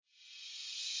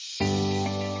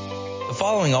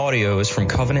following audio is from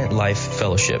Covenant Life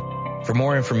Fellowship. For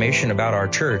more information about our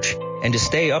church and to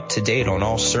stay up to date on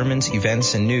all sermons,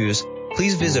 events, and news,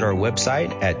 please visit our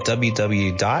website at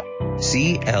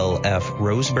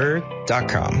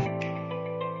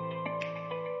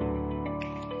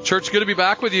www.clfroseburg.com. Church, good to be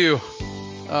back with you.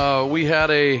 We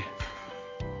had a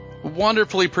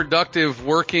wonderfully productive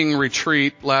working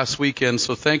retreat last weekend,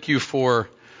 so thank you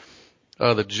for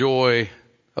the joy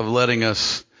of letting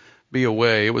us be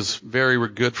away. It was very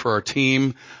good for our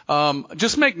team.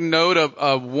 Just make note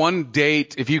of one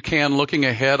date, if you can, looking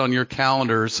ahead on your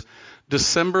calendars.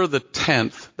 December the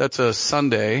 10th, that's a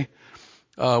Sunday.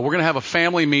 We're going to have a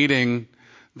family meeting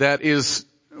that is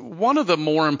one of the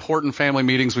more important family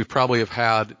meetings we probably have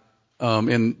had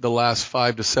in the last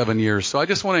 5 to 7 years. So I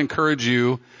just want to encourage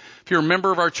you, if you're a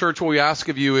member of our church, what we ask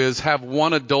of you is have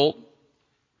one adult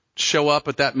show up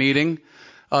at that meeting.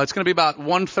 It's going to be about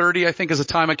 1:30, I think, is the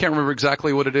time. I can't remember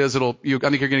exactly what it is. I think you're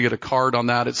going to get a card on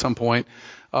that at some point,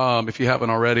 if you haven't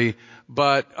already.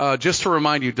 But just to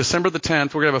remind you, December the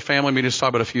 10th, we're going to have a family meeting to talk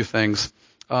about a few things.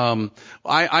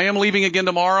 I am leaving again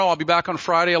tomorrow. I'll be back on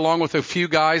Friday along with a few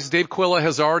guys. Dave Quilla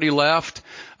has already left.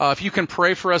 If you can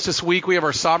pray for us this week, we have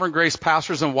our Sovereign Grace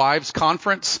Pastors and Wives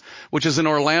Conference, which is in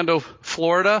Orlando,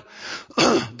 Florida.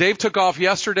 Dave took off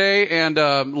yesterday and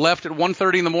left at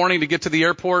 1:30 in the morning to get to the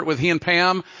airport with he and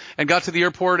Pam, and got to the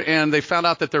airport and they found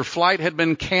out that their flight had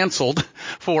been canceled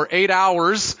for 8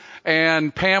 hours.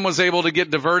 And Pam was able to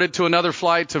get diverted to another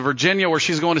flight to Virginia where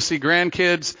she's going to see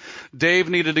grandkids. Dave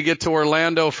needed to get to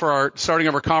Orlando for our starting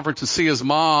of our conference and see his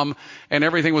mom, and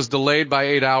everything was delayed by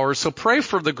 8 hours. So pray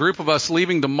for the group of us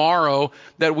leaving tomorrow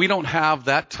that we don't have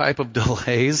that type of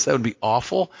delays. That would be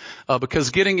awful,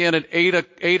 because getting in at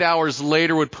 8 hours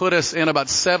later would put us in about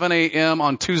 7 a.m.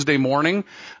 on Tuesday morning.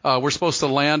 We're supposed to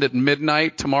land at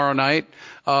midnight tomorrow night.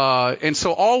 And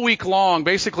so all week long,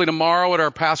 basically tomorrow at our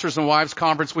Pastors and Wives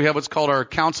Conference, we have what's called our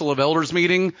Council of Elders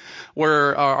meeting,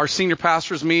 where our senior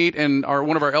pastors meet and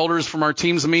one of our elders from our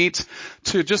teams meet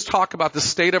to just talk about the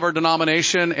state of our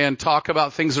denomination and talk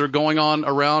about things that are going on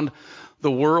around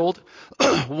the world.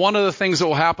 One of the things that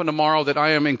will happen tomorrow that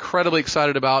I am incredibly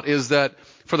excited about is that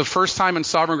for the first time in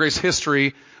Sovereign Grace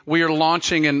history, we are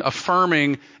launching and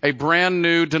affirming a brand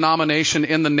new denomination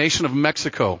in the nation of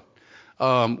Mexico.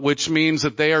 Which means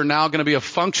that they are now going to be a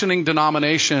functioning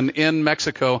denomination in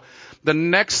Mexico. The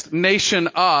next nation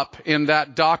up in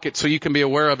that docket, so you can be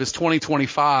aware of, is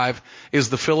 2025, is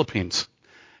the Philippines.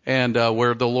 And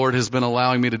where the Lord has been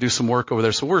allowing me to do some work over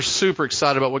there. So we're super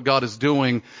excited about what God is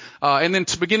doing. And then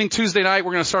beginning Tuesday night,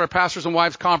 we're going to start our Pastors and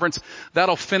Wives Conference.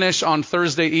 That'll finish on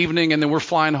Thursday evening, and then we're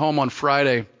flying home on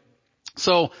Friday.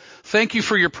 So thank you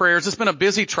for your prayers. It's been a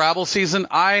busy travel season.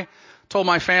 I told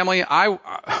my family,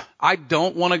 I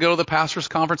don't want to go to the pastors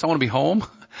conference. I want to be home.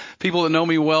 People that know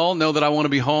me well know that I want to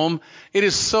be home. It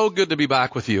is so good to be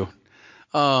back with you.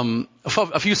 A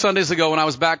few Sundays ago when I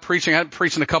was back preaching, I hadn't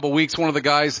preached in a couple weeks. One of the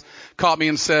guys caught me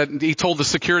and said, he told the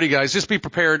security guys, just be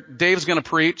prepared. Dave's going to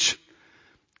preach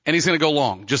and he's going to go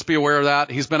long. Just be aware of that.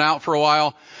 He's been out for a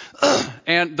while.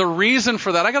 And the reason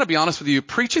for that, I got to be honest with you,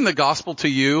 preaching the gospel to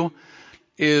you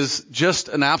is just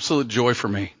an absolute joy for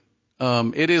me.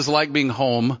 It is like being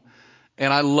home,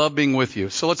 and I love being with you.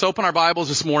 So let's open our Bibles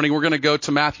this morning. We're going to go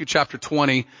to Matthew chapter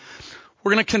 20.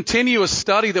 We're going to continue a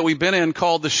study that we've been in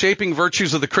called The Shaping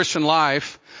Virtues of the Christian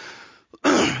Life.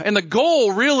 And the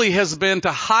goal really has been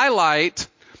to highlight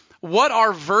what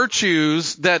are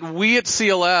virtues that we at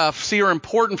CLF see are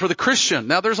important for the Christian.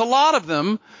 Now, there's a lot of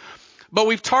them, but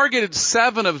we've targeted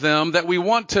 7 of them that we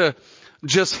want to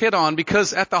just hit on,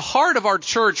 because at the heart of our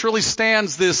church really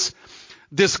stands this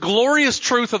glorious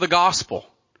truth of the gospel,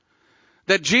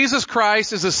 that Jesus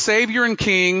Christ is a Savior and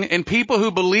King, and people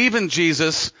who believe in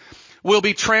Jesus will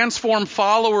be transformed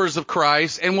followers of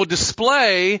Christ and will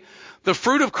display the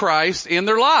fruit of Christ in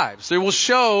their lives. They will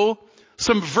show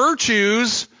some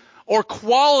virtues or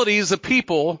qualities of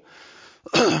people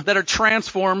that are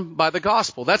transformed by the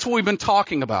gospel. That's what we've been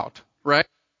talking about, right?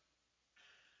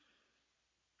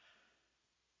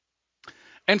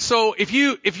 And so if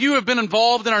you have been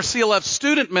involved in our CLF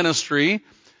student ministry,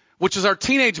 which is our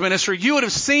teenage ministry, you would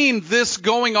have seen this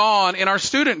going on in our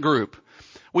student group.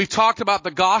 We've talked about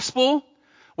the gospel.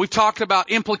 We've talked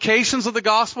about implications of the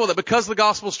gospel, that because the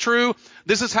gospel is true,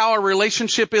 this is how our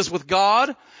relationship is with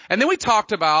God. And then we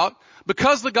talked about,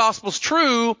 because the gospel is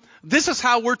true, this is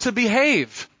how we're to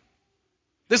behave.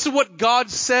 This is what God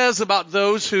says about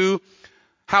those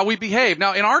how we behave.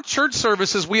 Now, in our church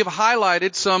services, we have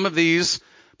highlighted some of these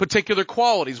particular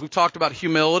qualities. We've talked about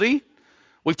humility.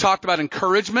 We've talked about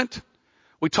encouragement.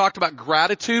 We talked about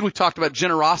gratitude. We talked about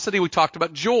generosity. We talked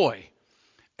about joy.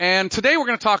 And today we're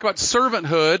going to talk about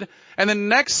servanthood. And then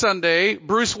next Sunday,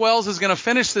 Bruce Wells is going to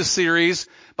finish this series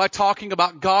by talking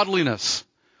about godliness.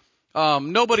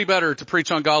 Nobody better to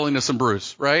preach on godliness than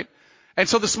Bruce, right? And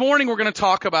so this morning we're going to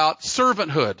talk about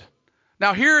servanthood.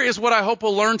 Now here is what I hope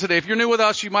we'll learn today. If you're new with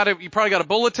us, you probably got a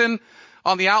bulletin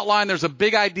on the outline. There's a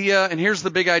big idea, and here's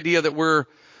the big idea that we're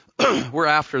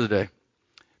after today.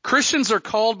 Christians are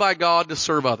called by God to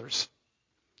serve others.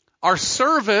 Our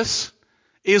service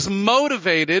is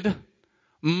motivated,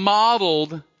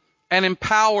 modeled, and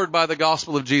empowered by the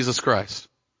gospel of Jesus Christ.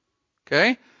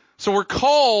 Okay? So we're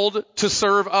called to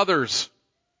serve others.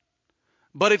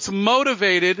 But it's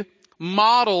motivated,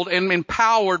 modeled, and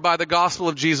empowered by the gospel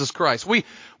of Jesus Christ.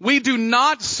 We do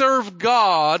not serve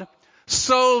God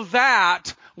so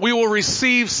that we will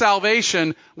receive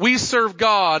salvation. We serve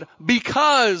God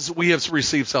because we have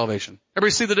received salvation.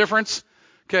 Everybody see the difference?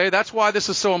 Okay, that's why this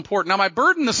is so important. Now my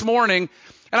burden this morning,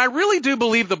 and I really do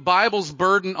believe the Bible's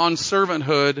burden on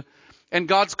servanthood and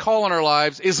God's call on our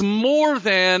lives is more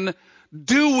than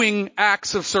doing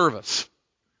acts of service.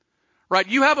 Right?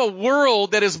 You have a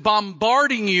world that is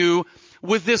bombarding you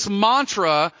with this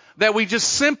mantra that we just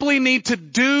simply need to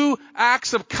do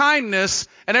acts of kindness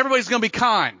and everybody's going to be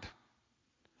kind.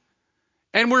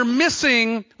 And we're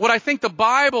missing what I think the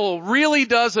Bible really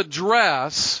does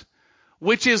address,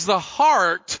 which is the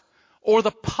heart or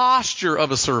the posture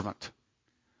of a servant.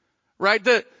 Right?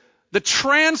 The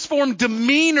transformed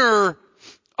demeanor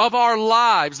of our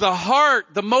lives, the heart,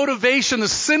 the motivation, the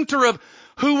center of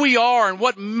who we are and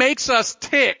what makes us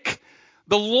tick.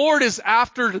 The Lord is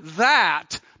after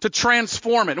that to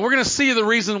transform it. And we're going to see the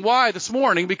reason why this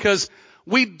morning, because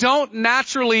we're not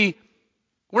naturally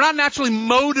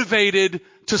motivated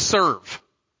to serve.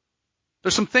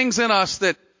 There's some things in us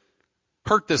that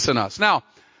hurt this in us. Now,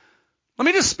 let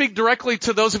me just speak directly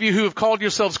to those of you who have called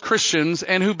yourselves Christians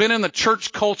and who've been in the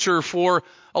church culture for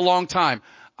a long time.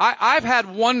 I've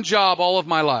had one job all of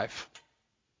my life.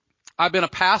 I've been a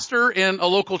pastor in a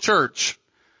local church.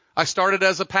 I started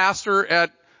as a pastor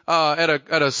at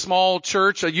a small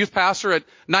church, a youth pastor at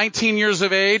 19 years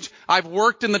of age. I've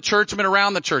worked in the church. I've been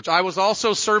around the church. I was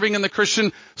also serving in the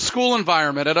Christian school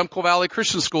environment at Umpqua Valley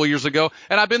Christian School years ago,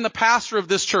 and I've been the pastor of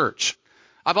this church.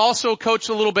 I've also coached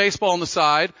a little baseball on the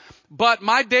side, but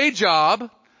my day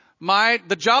job,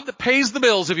 the job that pays the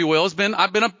bills, if you will,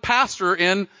 I've been a pastor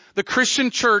in the Christian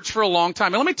church for a long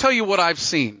time. And let me tell you what I've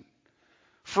seen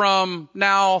from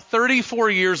now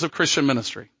 34 years of Christian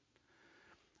ministry.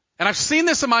 And I've seen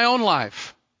this in my own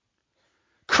life.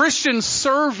 Christians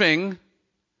serving,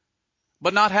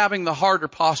 but not having the heart or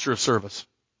posture of service.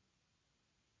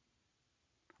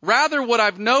 Rather, what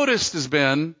I've noticed has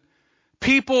been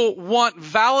people want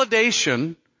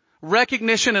validation,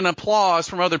 recognition, and applause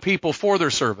from other people for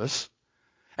their service.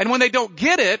 And when they don't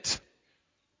get it,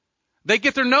 they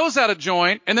get their nose out of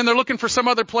joint, and then they're looking for some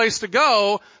other place to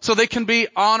go so they can be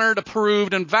honored,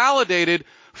 approved, and validated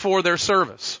for their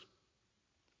service.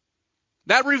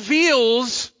 That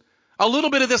reveals a little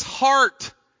bit of this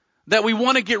heart that we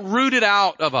want to get rooted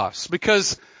out of us.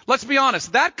 Because, let's be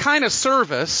honest, that kind of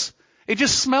service, it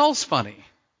just smells funny.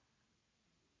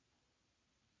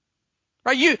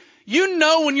 Right? You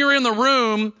know when you're in the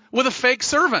room with a fake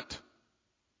servant.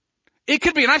 It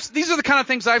could be, and these are the kind of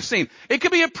things I've seen. It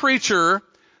could be a preacher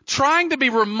trying to be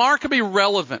remarkably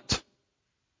relevant,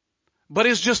 but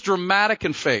is just dramatic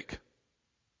and fake.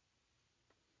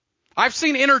 I've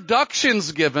seen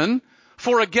introductions given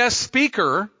for a guest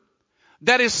speaker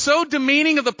that is so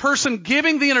demeaning of the person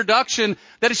giving the introduction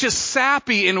that it's just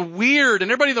sappy and weird,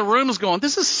 and everybody in the room is going,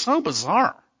 this is so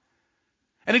bizarre.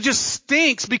 And it just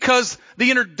stinks because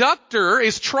the introductor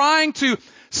is trying to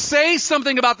say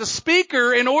something about the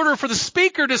speaker in order for the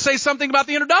speaker to say something about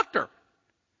the introductor.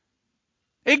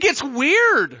 It gets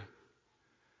weird.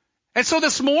 And so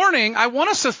this morning, I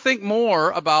want us to think more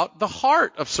about the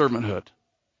heart of servanthood,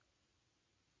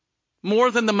 more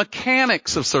than the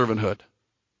mechanics of servanthood.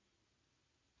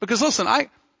 Because listen,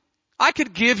 I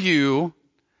could give you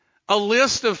a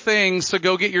list of things to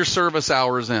go get your service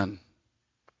hours in.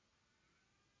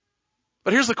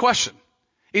 But here's the question.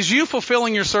 Is you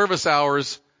fulfilling your service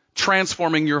hours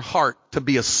transforming your heart to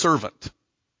be a servant?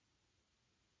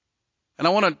 And I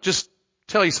want to just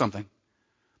tell you something.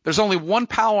 There's only one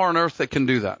power on earth that can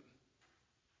do that.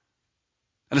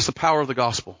 And it's the power of the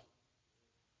gospel.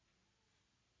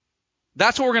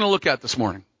 That's what we're going to look at this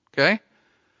morning. Okay?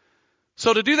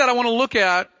 So to do that, I want to look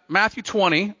at Matthew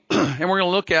 20, and we're going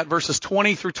to look at verses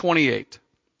 20 through 28.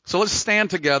 So let's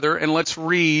stand together and let's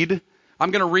read. I'm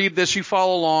going to read this. You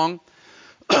follow along.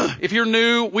 If you're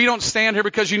new, we don't stand here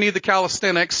because you need the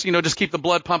calisthenics, just keep the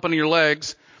blood pumping in your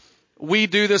legs. We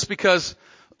do this because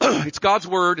It's God's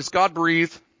word, it's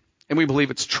God-breathed, and we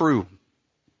believe it's true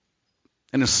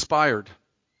and inspired.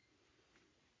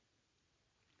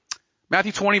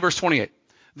 Matthew 20, verse 28.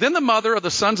 Then the mother of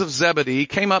the sons of Zebedee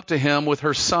came up to him with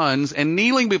her sons, and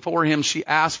kneeling before him, she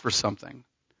asked for something.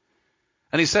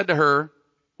 And he said to her,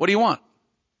 "What do you want?"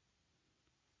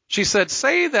 She said,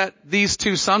 "Say that these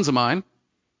 2 sons of mine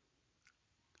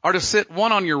are to sit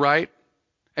one on your right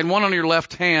and one on your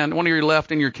left hand, one on your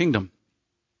left in your kingdom."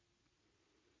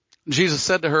 Jesus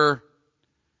said to her,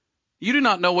 "You do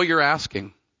not know what you're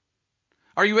asking.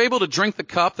 Are you able to drink the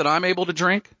cup that I'm able to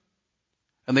drink?"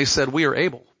 And they said, "We are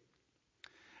able."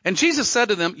 And Jesus said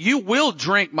to them, "You will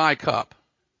drink my cup.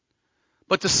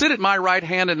 But to sit at my right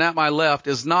hand and at my left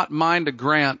is not mine to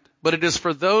grant, but it is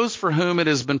for those for whom it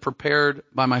has been prepared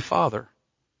by my Father."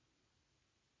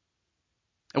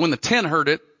 And when the 10 heard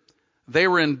it, they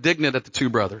were indignant at the 2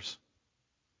 brothers.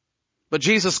 But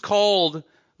Jesus called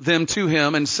them to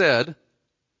him and said,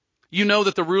 "You know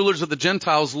that the rulers of the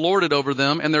Gentiles lord it over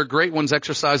them, and their great ones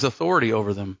exercise authority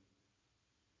over them.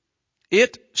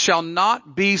 It shall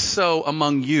not be so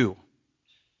among you.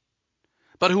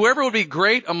 But whoever would be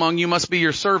great among you must be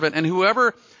your servant, and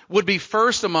whoever would be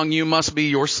first among you must be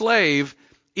your slave,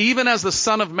 even as the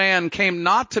Son of Man came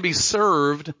not to be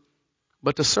served,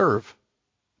 but to serve,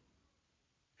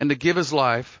 and to give his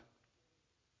life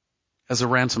as a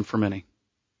ransom for many."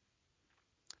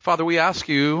 Father, we ask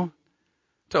you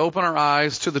to open our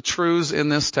eyes to the truths in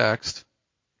this text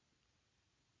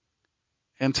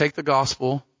and take the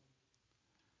gospel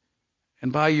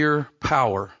and by your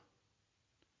power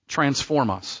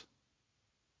transform us.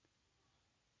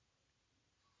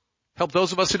 Help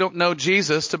those of us who don't know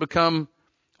Jesus to become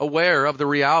aware of the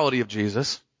reality of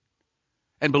Jesus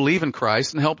and believe in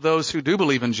Christ, and help those who do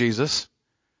believe in Jesus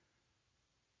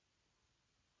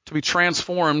to be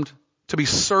transformed, to be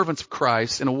servants of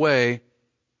Christ in a way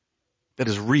that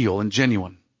is real and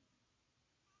genuine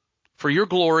for your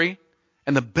glory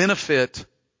and the benefit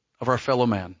of our fellow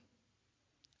man.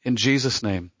 In Jesus'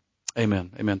 name,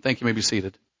 amen. Amen. Thank you. You may be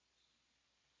seated.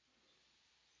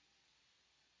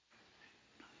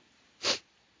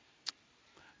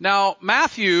 Now,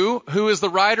 Matthew, who is the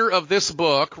writer of this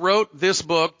book, wrote this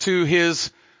book to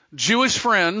his Jewish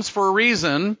friends for a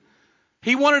reason.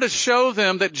 He wanted to show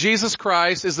them that Jesus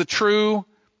Christ is the true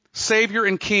Savior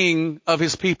and King of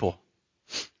his people.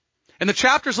 In the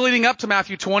chapters leading up to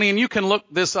Matthew 20, and you can look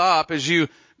this up as you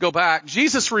go back,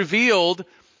 Jesus revealed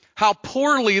how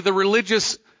poorly the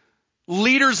religious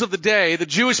leaders of the day, the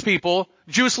Jewish people,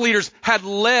 Jewish leaders, had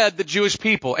led the Jewish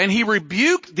people. And he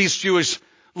rebuked these Jewish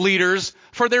leaders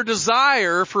for their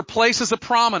desire for places of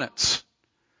prominence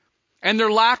and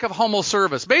their lack of humble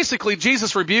service. Basically,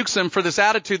 Jesus rebukes them for this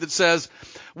attitude that says,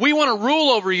 we want to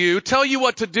rule over you, tell you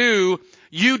what to do,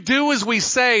 you do as we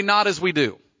say, not as we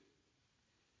do.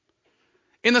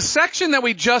 In the section that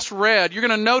we just read, you're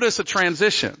going to notice a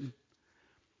transition.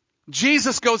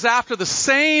 Jesus goes after the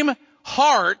same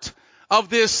heart of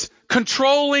this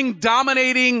controlling,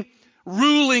 dominating,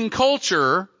 ruling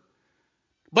culture,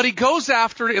 but he goes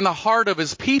after it in the heart of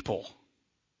his people.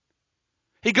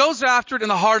 He goes after it in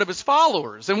the heart of his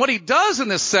followers. And what he does in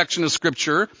this section of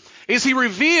Scripture is he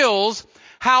reveals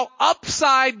how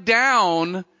upside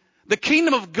down the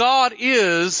kingdom of God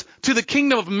is to the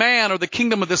kingdom of man or the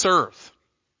kingdom of this earth.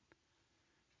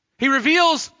 He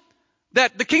reveals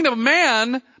that the kingdom of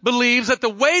man believes that the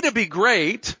way to be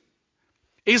great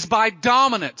is by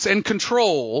dominance and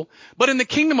control. But in the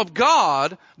kingdom of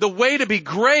God, the way to be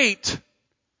great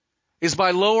is by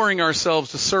lowering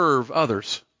ourselves to serve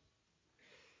others.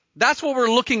 That's what we're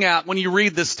looking at when you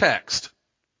read this text.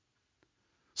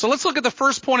 So let's look at the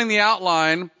first point in the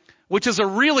outline, which is a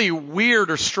really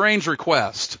weird or strange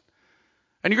request.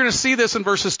 And you're going to see this in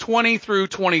verses 20 through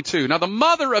 22. Now, the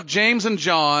mother of James and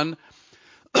John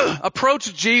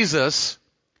approached Jesus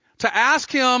to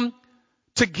ask him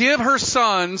to give her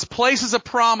sons places of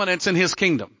prominence in his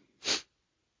kingdom.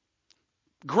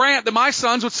 Grant that my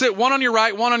sons would sit one on your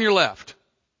right, one on your left.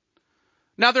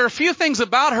 Now, there are a few things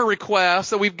about her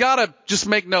request that we've got to just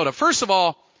make note of. First of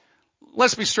all,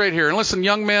 let's be straight here. And listen,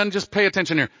 young men, just pay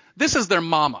attention here. This is their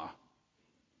mama.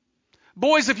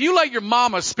 Boys, if you let your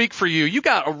mama speak for you, you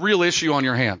got a real issue on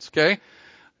your hands, okay?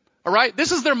 All right?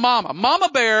 This is their mama. Mama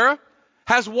Bear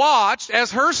has watched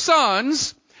as her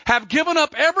sons have given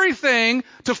up everything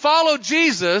to follow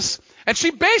Jesus, and she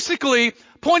basically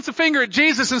points a finger at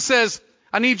Jesus and says,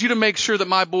 I need you to make sure that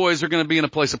my boys are going to be in a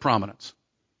place of prominence.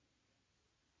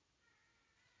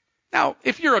 Now,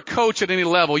 if you're a coach at any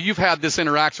level, you've had this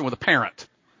interaction with a parent.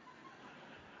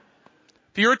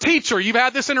 If you're a teacher, you've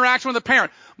had this interaction with a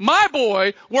parent. My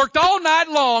boy worked all night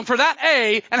long for that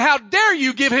A, and how dare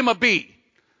you give him a B?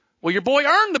 Well, your boy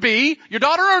earned the B. Your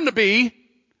daughter earned the B.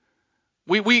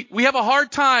 We have a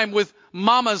hard time with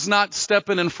mamas not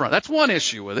stepping in front. That's one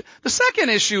issue with it. The second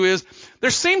issue is there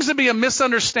seems to be a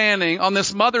misunderstanding on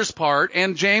this mother's part,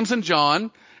 and James and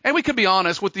John, and we could be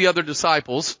honest with the other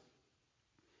disciples,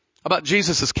 about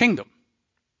Jesus' kingdom.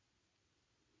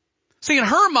 See, in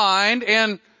her mind,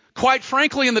 and quite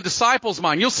frankly in the disciples'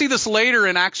 mind, you'll see this later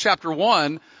in Acts chapter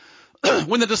 1,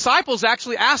 when the disciples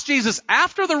actually asked Jesus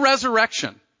after the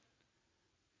resurrection.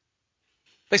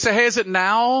 They say, hey, is it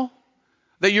now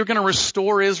that you're going to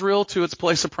restore Israel to its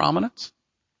place of prominence?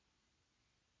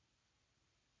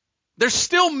 They're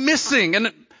still missing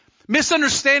and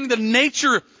misunderstanding the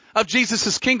nature of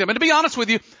Jesus' kingdom. And to be honest with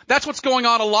you, that's what's going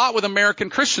on a lot with American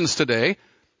Christians today,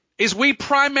 is we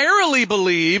primarily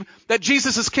believe that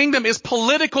Jesus' kingdom is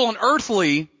political and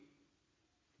earthly,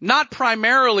 not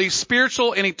primarily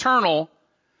spiritual and eternal,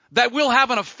 that will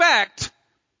have an effect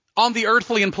on the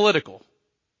earthly and political.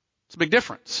 It's a big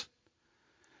difference.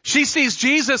 She sees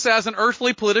Jesus as an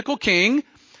earthly political king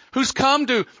who's come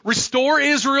to restore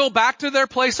Israel back to their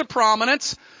place of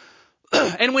prominence.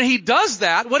 And when he does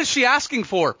that, what is she asking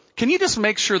for? Can you just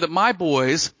make sure that my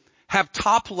boys have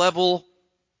top-level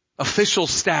official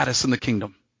status in the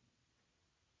kingdom?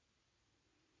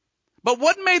 But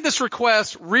what made this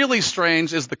request really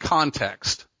strange is the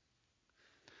context.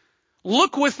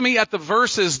 Look with me at the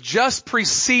verses just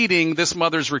preceding this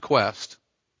mother's request.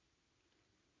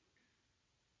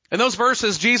 In those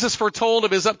verses, Jesus foretold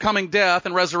of his upcoming death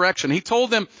and resurrection. He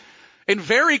told them in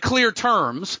very clear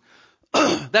terms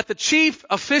that the chief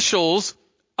officials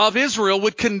of Israel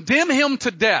would condemn him to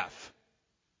death,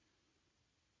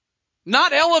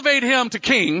 not elevate him to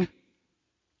king.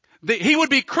 He would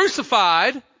be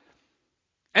crucified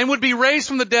and would be raised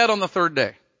from the dead on the third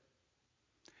day.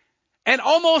 And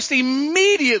almost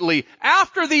immediately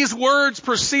after these words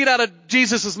proceed out of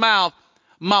Jesus' mouth,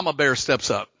 Mama Bear steps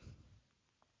up.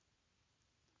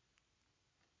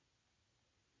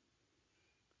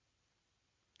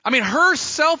 I mean, her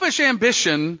selfish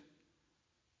ambition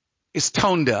is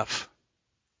tone deaf.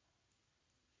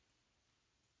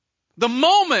 The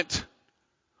moment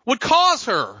would cause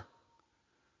her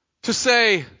to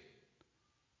say,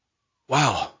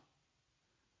 wow,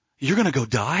 you're going to go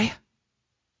die?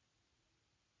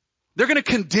 They're going to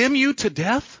condemn you to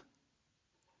death?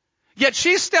 Yet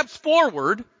she steps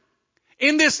forward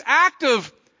in this act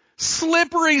of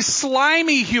slippery,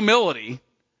 slimy humility,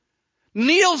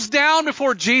 kneels down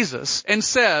before Jesus and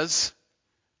says,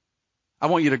 I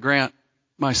want you to grant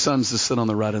my sons to sit on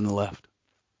the right and the left.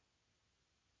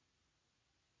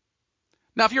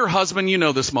 Now, if you're a husband, you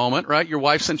know this moment, right? Your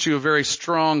wife sent you a very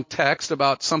strong text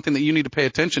about something that you need to pay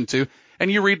attention to, and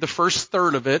you read the first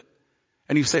third of it,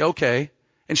 and you say, okay.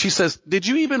 And she says, did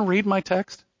you even read my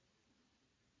text?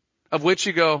 Of which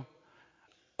you go,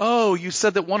 oh, you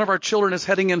said that one of our children is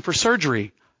heading in for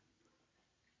surgery.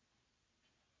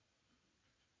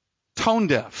 Tone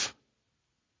deaf.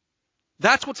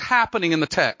 That's what's happening in the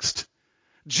text.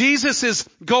 Jesus is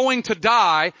going to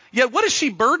die, yet what is she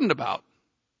burdened about?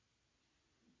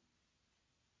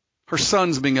 Her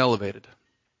son's being elevated.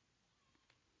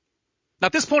 Now,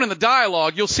 at this point in the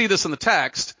dialogue, you'll see this in the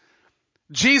text.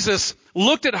 Jesus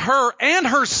looked at her and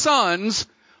her sons,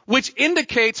 which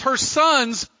indicates her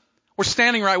sons were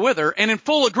standing right with her and in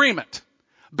full agreement.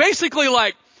 Basically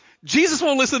like, Jesus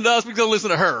won't listen to us, we're going to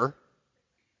listen to her.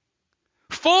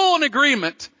 Full in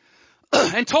agreement,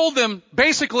 and told them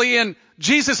basically in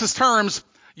Jesus' terms,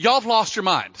 y'all have lost your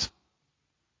minds.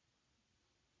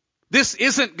 This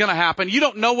isn't going to happen. You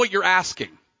don't know what you're asking.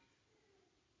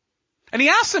 And he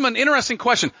asked them an interesting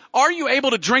question. Are you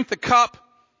able to drink the cup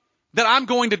that I'm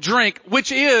going to drink,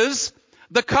 which is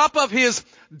the cup of his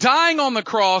dying on the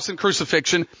cross and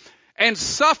crucifixion and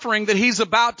suffering that he's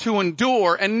about to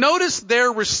endure? And notice their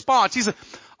response. He said,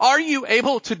 are you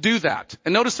able to do that?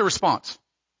 And notice the response.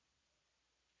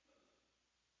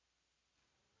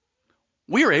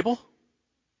 We are able.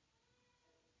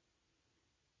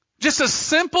 Just a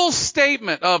simple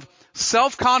statement of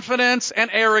self-confidence and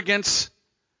arrogance,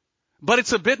 but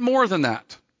it's a bit more than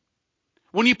that.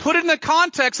 When you put it in the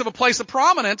context of a place of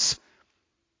prominence,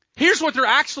 here's what they're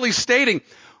actually stating.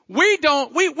 We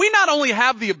not only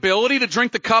have the ability to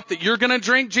drink the cup that you're going to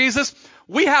drink, Jesus,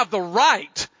 we have the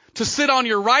right to sit on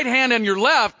your right hand and your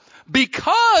left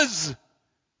because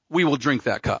we will drink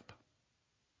that cup.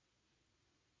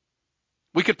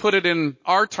 We could put it in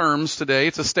our terms today.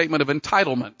 It's a statement of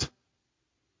entitlement.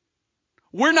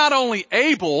 We're not only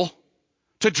able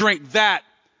to drink that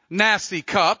nasty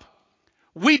cup,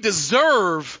 we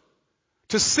deserve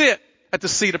to sit at the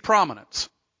seat of prominence.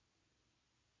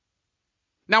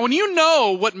 Now, when you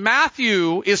know what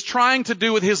Matthew is trying to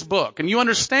do with his book, and you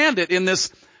understand it in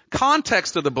this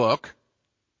context of the book,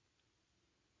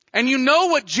 and you know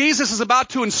what Jesus is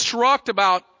about to instruct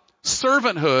about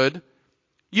servanthood,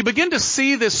 you begin to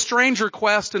see this strange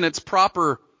request in its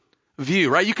proper view,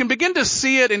 right? You can begin to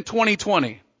see it in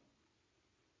 2020.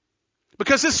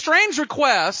 Because this strange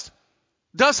request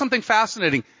does something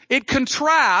fascinating. It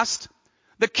contrasts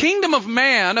the kingdom of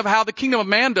man, of how the kingdom of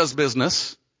man does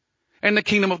business, and the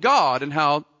kingdom of God and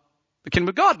how the kingdom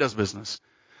of God does business.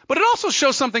 But it also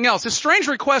shows something else. This strange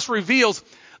request reveals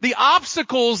the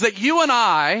obstacles that you and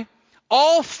I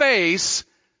all face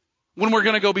when we're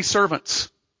going to go be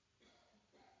servants.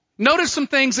 Notice some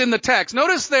things in the text.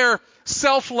 Notice their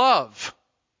self-love.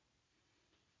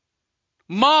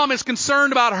 Mom is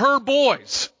concerned about her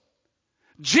boys.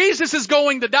 Jesus is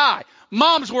going to die.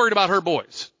 Mom's worried about her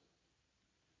boys.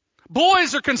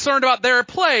 Boys are concerned about their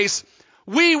place.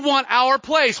 We want our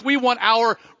place. We want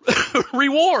our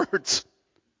rewards.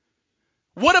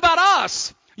 What about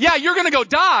us? Yeah, you're going to go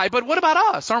die, but what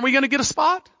about us? Aren't we going to get a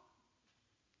spot?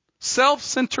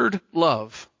 Self-centered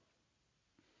love.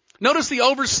 Notice the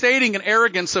overstating and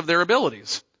arrogance of their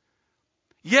abilities.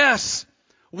 Yes,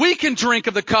 we can drink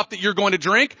of the cup that you're going to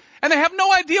drink, and they have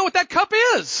no idea what that cup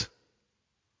is.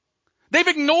 They've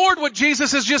ignored what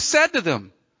Jesus has just said to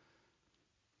them.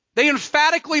 They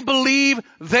emphatically believe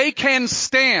they can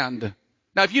stand.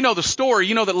 Now, if you know the story,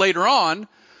 you know that later on,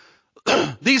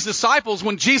 these disciples,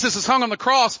 when Jesus is hung on the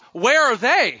cross, where are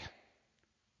they?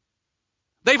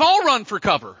 They've all run for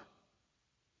cover.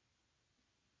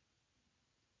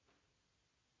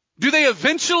 Do they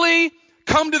eventually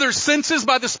come to their senses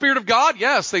by the Spirit of God?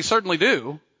 Yes, they certainly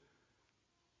do.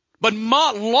 But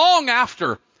long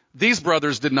after, these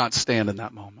brothers did not stand in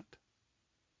that moment.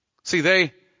 See,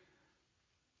 they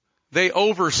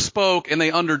overspoke and they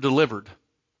underdelivered.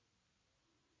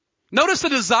 Notice the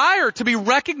desire to be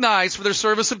recognized for their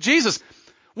service of Jesus.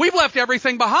 We've left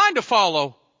everything behind to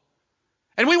follow.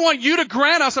 And we want you to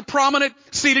grant us a prominent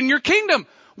seat in your kingdom.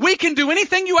 We can do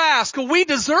anything you ask. We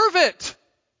deserve it.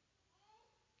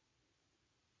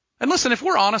 And listen, if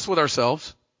we're honest with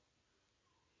ourselves,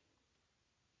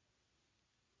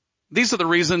 these are the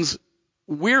reasons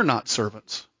we're not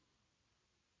servants.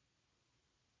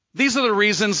 These are the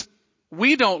reasons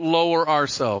we don't lower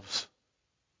ourselves.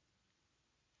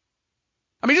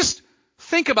 I mean, just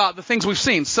think about the things we've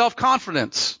seen.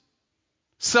 Self-confidence,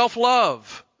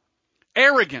 self-love,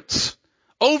 arrogance,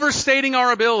 overstating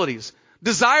our abilities,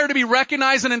 desire to be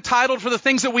recognized and entitled for the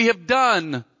things that we have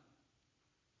done.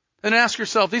 And ask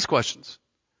yourself these questions.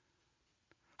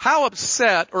 How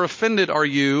upset or offended are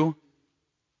you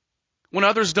when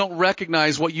others don't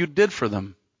recognize what you did for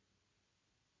them?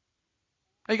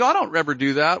 And you go, I don't ever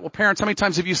do that. Well, parents, how many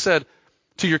times have you said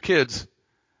to your kids,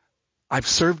 I've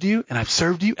served you, and I've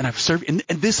served you, and I've served you,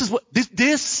 and this is what,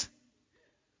 this.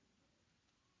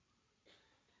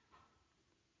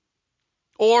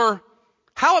 Or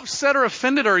how upset or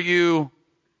offended are you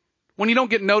when you don't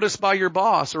get noticed by your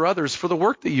boss or others for the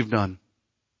work that you've done?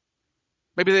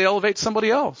 Maybe they elevate somebody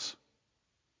else.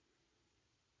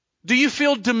 Do you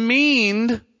feel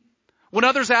demeaned when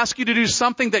others ask you to do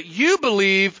something that you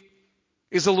believe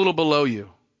is a little below you?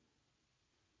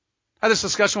 I had this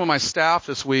discussion with my staff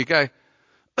this week. I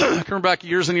can remember back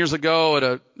years and years ago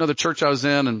at another church I was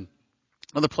in and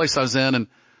another place I was in, and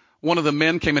one of the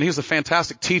men came in. He was a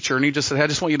fantastic teacher, and he just said, hey, I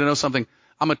just want you to know something.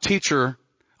 I'm a teacher.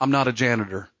 I'm not a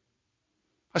janitor.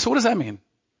 I said, what does that mean?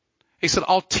 He said,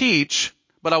 I'll teach,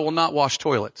 but I will not wash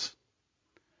toilets.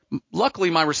 Luckily,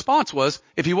 my response was,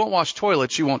 if you won't wash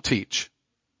toilets, you won't teach.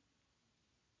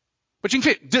 But you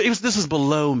can feel, this is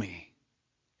below me.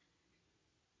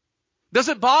 Does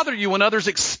it bother you when others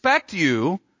expect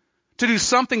you to do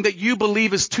something that you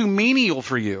believe is too menial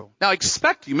for you? Now,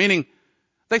 expect you, meaning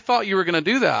they thought you were going to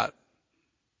do that.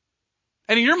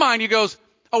 And in your mind, you goes,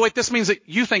 oh, wait, this means that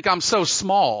you think I'm so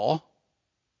small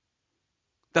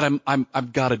that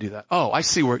I've got to do that. Oh, I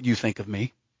see what you think of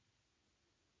me.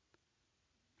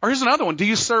 Or here's another one. Do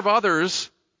you serve others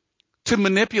to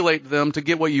manipulate them to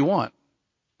get what you want?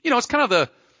 You know, it's kind of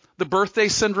the birthday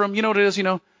syndrome. You know what it is?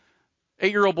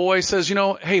 8-year-old boy says,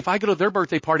 hey, if I go to their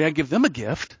birthday party, I give them a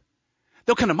gift.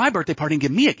 They'll come to my birthday party and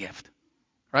give me a gift.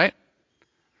 Right?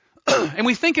 And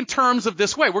we think in terms of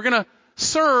this way. We're going to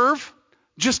serve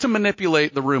just to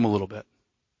manipulate the room a little bit.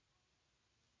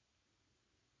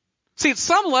 See, at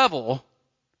some level,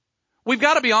 we've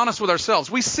got to be honest with ourselves.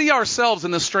 We see ourselves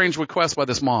in this strange request by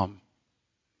this mom.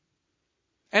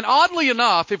 And oddly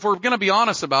enough, if we're going to be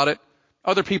honest about it,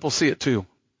 other people see it too.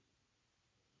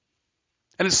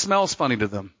 And it smells funny to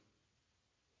them.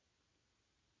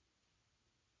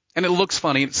 And it looks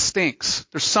funny, and it stinks.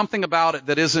 There's something about it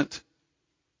that isn't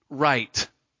right.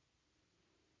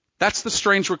 That's the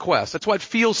strange request. That's why it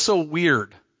feels so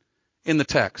weird in the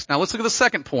text. Now let's look at the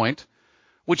second point,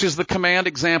 which is the command,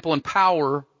 example, and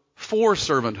power for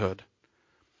servanthood.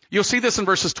 You'll see this in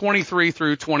verses 23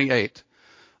 through 28.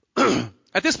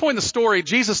 At this point in the story,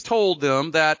 Jesus told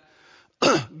them that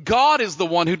God is the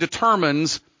one who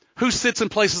determines who sits in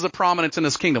places of prominence in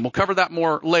his kingdom. We'll cover that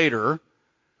more later.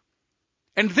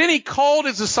 And then he called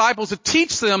his disciples to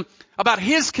teach them about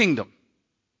his kingdom.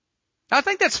 Now, I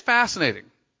think that's fascinating.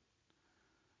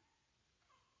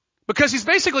 Because he's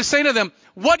basically saying to them,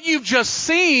 what you've just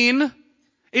seen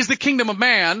is the kingdom of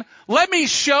man. Let me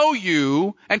show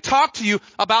you and talk to you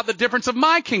about the difference of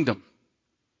my kingdom.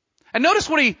 And notice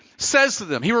what he says to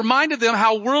them. He reminded them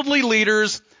how worldly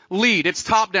leaders lead. It's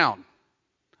top down.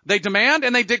 They demand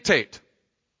and they dictate.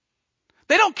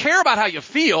 They don't care about how you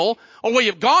feel or what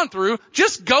you've gone through.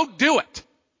 Just go do it.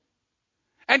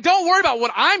 And don't worry about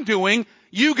what I'm doing.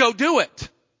 You go do it.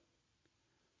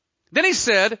 Then he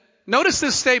said, notice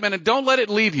this statement and don't let it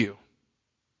leave you.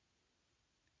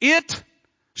 It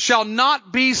shall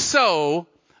not be so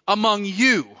among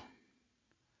you.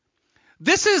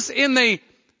 This is in the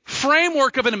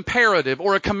framework of an imperative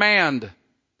or a command.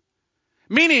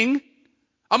 Meaning,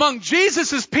 among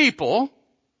Jesus' people,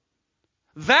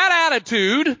 that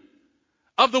attitude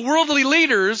of the worldly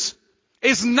leaders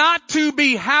is not to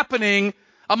be happening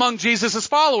among Jesus'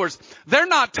 followers. They're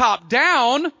not top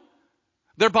down,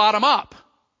 they're bottom up.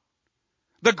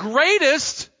 The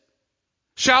greatest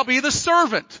shall be the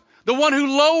servant, the one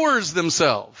who lowers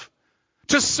themselves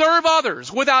to serve others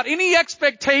without any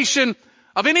expectation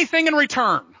of anything in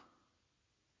return.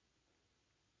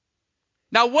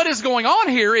 Now, what is going on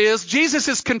here is Jesus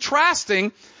is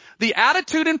contrasting the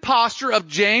attitude and posture of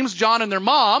James, John, and their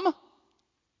mom,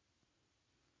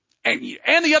 and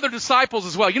the other disciples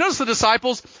as well. You notice the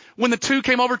disciples, when the two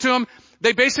came over to him,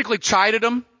 they basically chided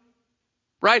him,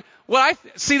 right? Well, I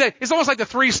see that it's almost like the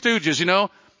Three Stooges, you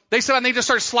know. They said, and they just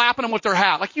started slapping him with their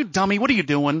hat, like, you dummy, what are you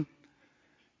doing?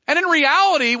 And in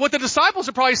reality, what the disciples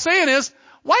are probably saying is,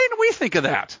 why didn't we think of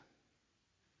that?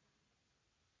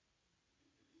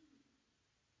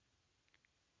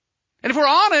 And if we're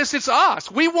honest, it's us.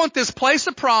 We want this place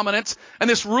of prominence and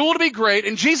this rule to be great.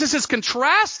 And Jesus is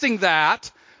contrasting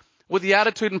that with the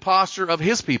attitude and posture of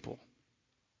his people,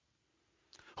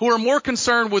 who are more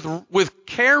concerned with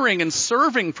caring and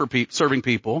serving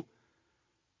people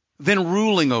than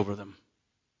ruling over them.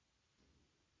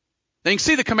 Now you can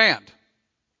see the command.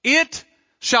 It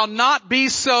shall not be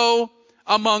so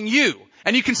among you.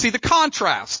 And you can see the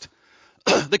contrast.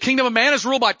 The kingdom of man is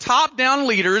ruled by top-down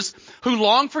leaders who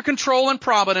long for control and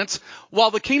prominence,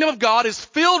 while the kingdom of God is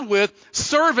filled with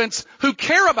servants who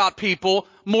care about people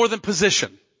more than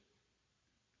position.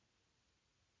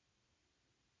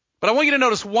 But I want you to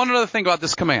notice one other thing about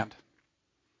this command.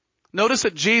 Notice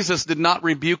that Jesus did not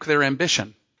rebuke their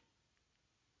ambition.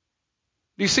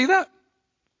 Do you see that?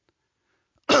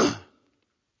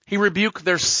 He rebuked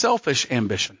their selfish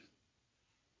ambition.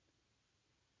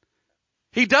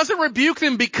 He doesn't rebuke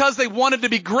them because they wanted to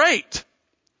be great.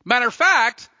 Matter of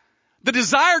fact, the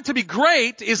desire to be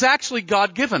great is actually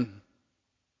God-given.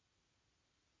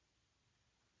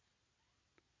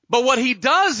 But what he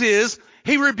does is,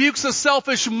 he rebukes the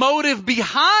selfish motive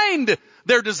behind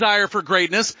their desire for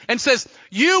greatness and says,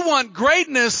 you want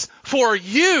greatness for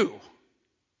you.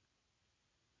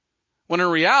 When in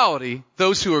reality,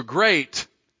 those who are great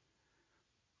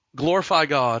glorify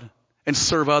God and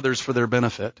serve others for their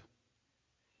benefit.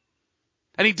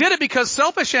 And he did it because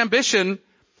selfish ambition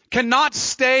cannot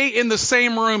stay in the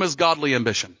same room as godly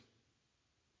ambition.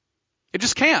 It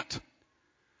just can't.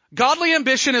 Godly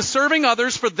ambition is serving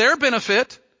others for their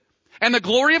benefit and the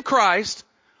glory of Christ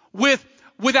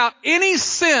without any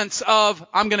sense of,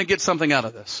 I'm going to get something out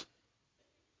of this.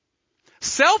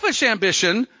 Selfish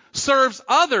ambition serves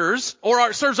others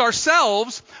or serves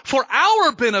ourselves for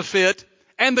our benefit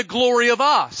and the glory of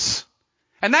us.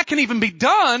 And that can even be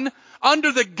done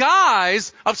under the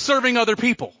guise of serving other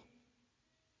people.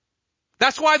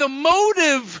 That's why the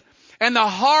motive and the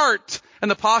heart and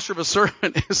the posture of a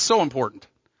servant is so important.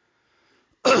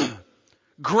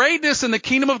 Greatness in the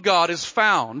kingdom of God is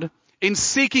found in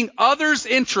seeking others'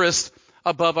 interests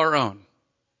above our own.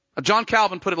 John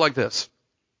Calvin put it like this.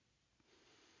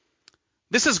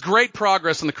 This is great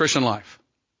progress in the Christian life,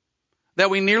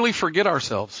 that we nearly forget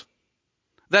ourselves.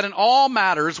 That in all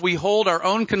matters we hold our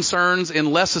own concerns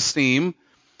in less esteem,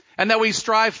 and that we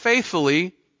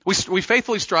faithfully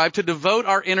strive to devote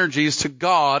our energies to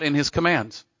God and his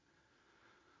commands.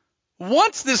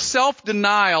 once this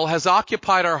self-denial has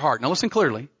occupied our heart, now listen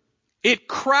clearly, it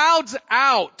crowds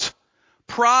out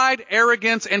pride,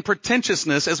 arrogance, and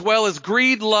pretentiousness, as well as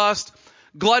greed, lust,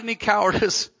 gluttony,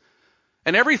 cowardice,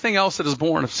 and everything else that is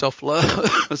born of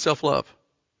self-love.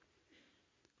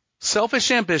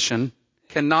 Selfish ambition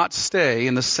cannot stay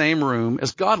in the same room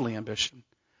as godly ambition.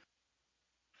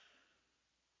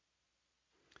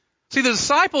 See, the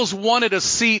disciples wanted a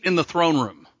seat in the throne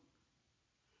room.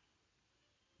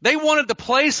 They wanted the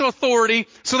place of authority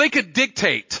so they could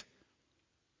dictate.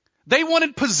 They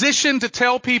wanted position to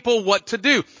tell people what to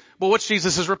do. Well, what's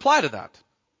Jesus' reply to that?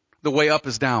 The way up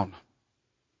is down.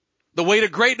 The way to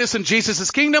greatness in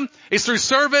Jesus' kingdom is through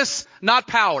service, not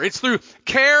power. It's through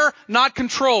care, not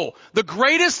control. The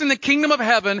greatest in the kingdom of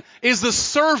heaven is the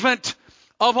servant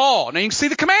of all. Now you can see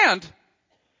the command.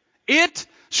 It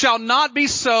shall not be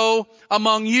so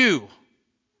among you.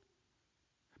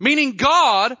 Meaning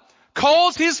God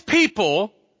calls his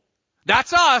people,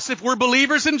 that's us if we're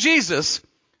believers in Jesus,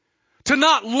 to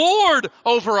not lord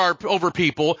over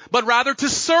people, but rather to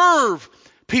serve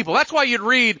people. That's why you'd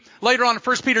read later on in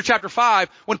 1 Peter chapter 5,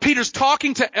 when Peter's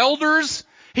talking to elders,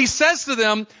 he says to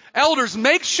them, elders,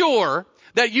 make sure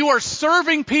that you are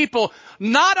serving people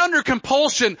not under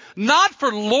compulsion, not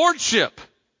for lordship,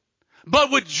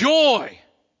 but with joy.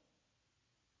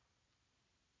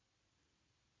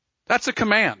 That's a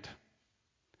command.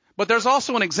 But there's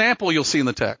also an example you'll see in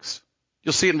the text.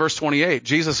 You'll see it in verse 28.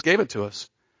 Jesus gave it to us.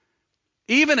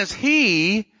 Even as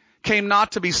he came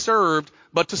not to be served,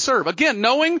 but to serve. Again,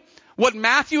 knowing what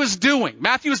Matthew is doing.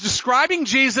 Matthew is describing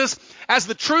Jesus as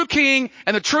the true king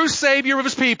and the true savior of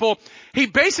his people. He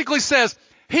basically says,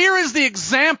 here is the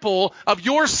example of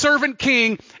your servant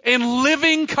king in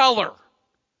living color.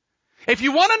 If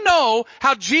you want to know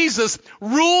how Jesus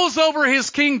rules over his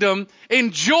kingdom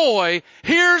in joy,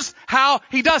 here's how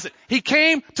he does it. He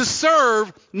came to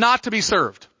serve, not to be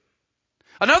served.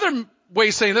 Another way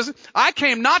of saying this, I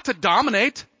came not to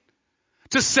dominate,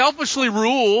 to selfishly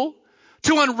rule,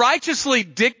 to unrighteously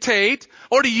dictate,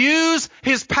 or to use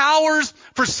his powers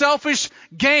for selfish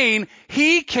gain.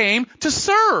 He came to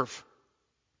serve.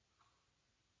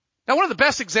 Now, one of the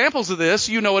best examples of this,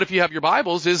 you know it if you have your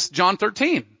Bibles, is John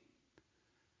 13.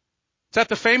 It's at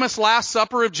the famous Last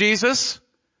Supper of Jesus.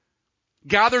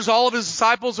 Gathers all of his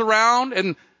disciples around,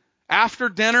 and after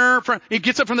dinner, he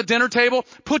gets up from the dinner table,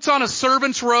 puts on a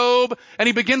servant's robe, and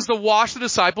he begins to wash the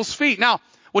disciples' feet. Now,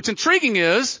 what's intriguing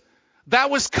is that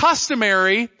was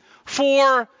customary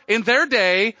for, in their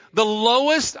day, the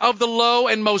lowest of the low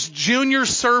and most junior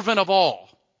servant of all.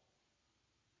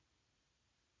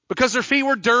 Because their feet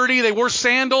were dirty, they wore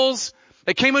sandals,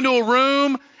 they came into a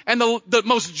room, and the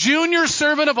most junior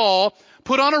servant of all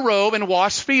put on a robe and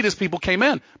washed feet as people came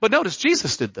in. But notice,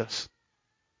 Jesus did this.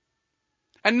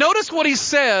 And notice what he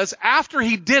says after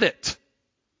he did it.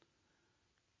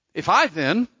 If I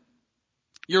then,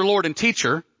 your Lord and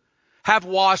teacher, have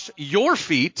washed your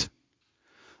feet,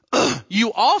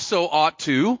 you also ought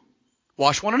to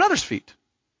wash one another's feet.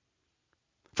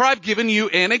 For I've given you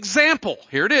an example.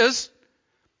 Here it is.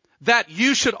 That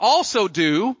you should also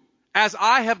do as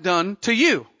I have done to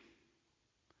you.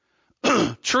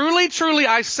 Truly, truly,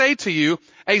 I say to you,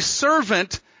 a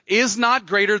servant is not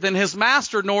greater than his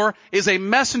master, nor is a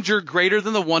messenger greater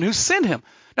than the one who sent him.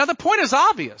 Now, the point is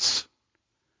obvious.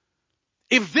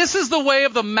 If this is the way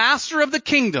of the master of the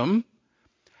kingdom,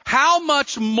 how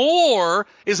much more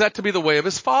is that to be the way of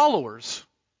his followers?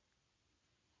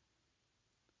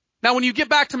 Now, when you get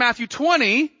back to Matthew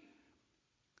 20,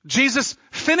 Jesus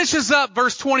finishes up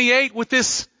verse 28 with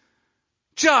this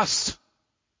just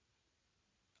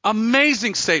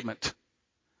amazing statement.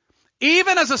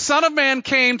 Even as the Son of Man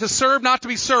came to serve, not to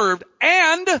be served,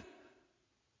 and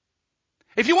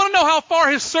if you want to know how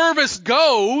far his service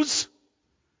goes,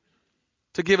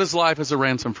 to give his life as a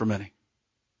ransom for many.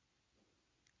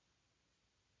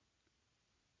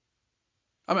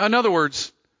 In other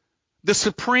words, the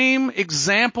supreme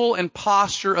example and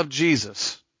posture of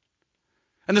Jesus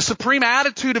and the supreme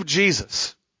attitude of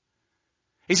Jesus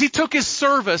is he took his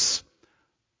service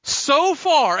so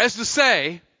far as to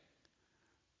say,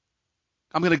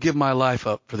 I'm going to give my life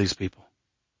up for these people.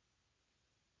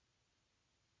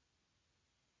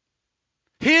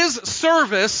 His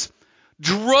service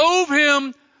drove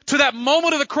him to that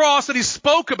moment of the cross that he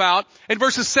spoke about in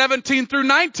verses 17 through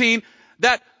 19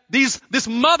 that this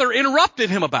mother interrupted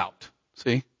him about.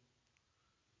 See?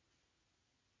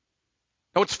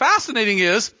 Now what's fascinating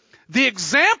is the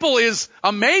example is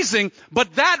amazing,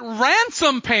 but that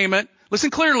ransom payment, listen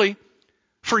clearly,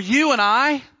 for you and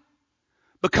I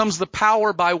becomes the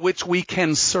power by which we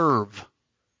can serve.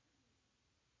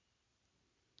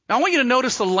 Now I want you to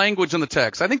notice the language in the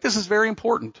text. I think this is very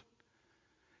important.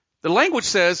 The language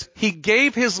says he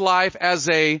gave his life as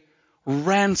a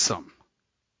ransom.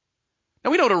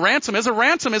 Now we know what a ransom is. A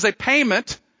ransom is a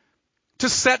payment to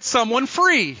set someone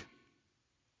free.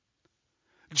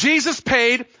 Jesus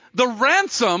paid the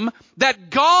ransom that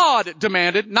God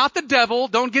demanded, not the devil.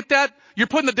 Don't get that. You're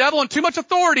putting the devil in too much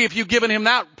authority if you've given him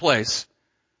that place.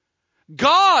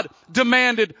 God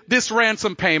demanded this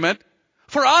ransom payment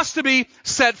for us to be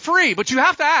set free. But you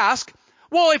have to ask,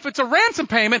 well, if it's a ransom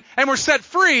payment and we're set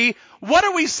free, what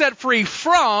are we set free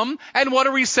from and what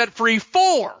are we set free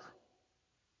for?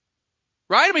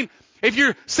 Right? I mean, if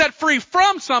you're set free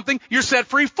from something, you're set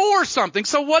free for something.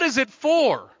 So what is it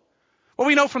for? Well,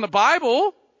 we know from the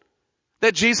Bible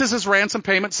that Jesus' ransom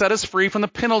payment set us free from the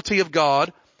penalty of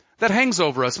God that hangs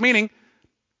over us. Meaning,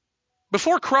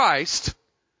 before Christ,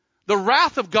 the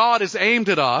wrath of God is aimed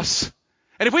at us.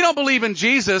 And if we don't believe in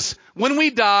Jesus, when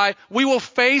we die, we will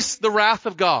face the wrath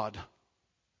of God.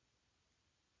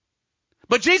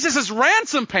 But Jesus'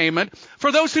 ransom payment,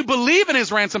 for those who believe in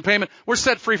his ransom payment, we're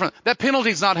set free from it. That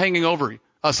penalty is not hanging over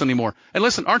us anymore. And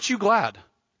listen, aren't you glad?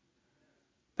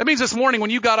 That means this morning when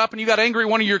you got up and you got angry at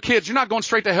one of your kids, you're not going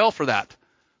straight to hell for that.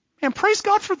 Man, praise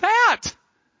God for that.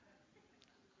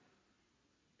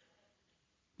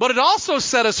 But it also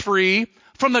set us free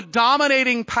from the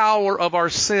dominating power of our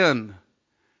sin.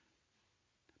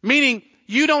 Meaning,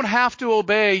 you don't have to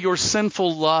obey your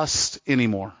sinful lust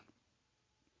anymore.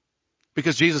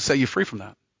 Because Jesus set you free from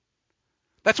that.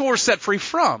 That's what we're set free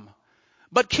from.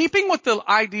 But keeping with the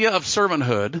idea of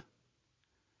servanthood,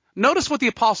 notice what the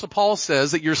Apostle Paul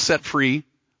says that you're set free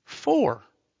for.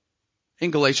 In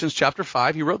Galatians chapter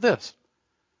 5, he wrote this.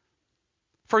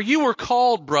 For you were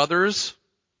called, brothers.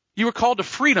 You were called to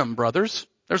freedom, brothers.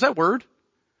 There's that word.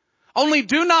 Only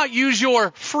do not use your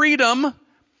freedom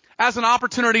as an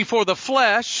opportunity for the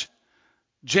flesh,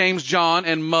 James, John,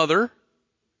 and Mother.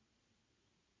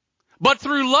 But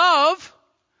through love,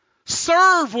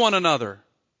 serve one another.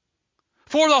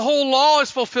 For the whole law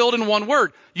is fulfilled in one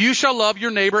word. You shall love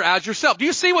your neighbor as yourself. Do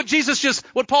you see what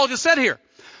what Paul just said here?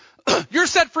 You're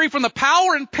set free from the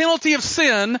power and penalty of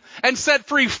sin and set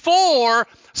free for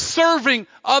serving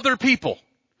other people.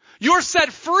 You're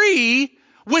set free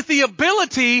with the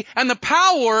ability and the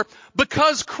power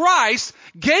because Christ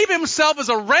gave himself as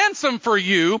a ransom for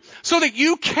you so that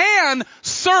you can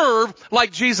serve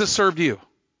like Jesus served you.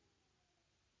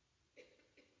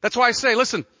 That's why I say,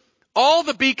 listen, all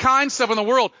the be kind stuff in the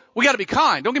world, we got to be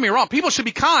kind. Don't get me wrong. People should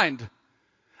be kind.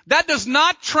 That does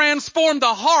not transform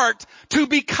the heart to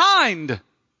be kind.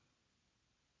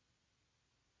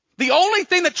 The only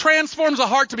thing that transforms a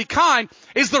heart to be kind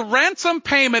is the ransom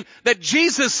payment that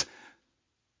Jesus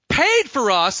paid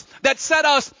for us that set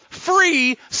us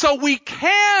free so we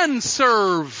can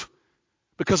serve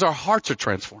because our hearts are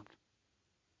transformed.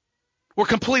 We're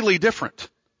completely different.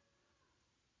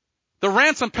 The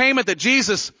ransom payment that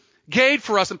Jesus gave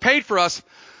for us and paid for us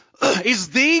is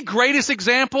the greatest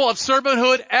example of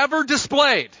servanthood ever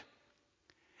displayed.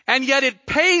 And yet it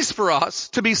pays for us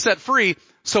to be set free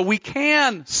so we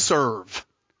can serve.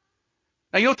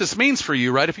 Now you know what this means for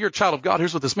you, right? If you're a child of God,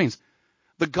 here's what this means.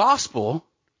 The gospel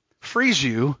frees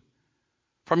you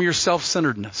from your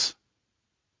self-centeredness.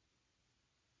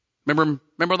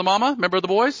 Remember the mama? Remember the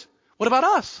boys? What about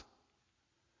us?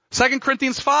 2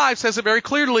 Corinthians 5 says it very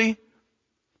clearly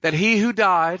that he who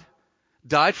died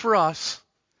for us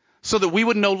so that we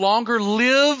would no longer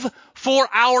live for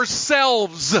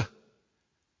ourselves,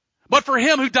 but for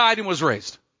him who died and was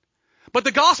raised. But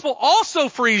the gospel also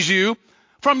frees you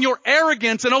from your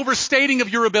arrogance and overstating of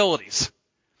your abilities.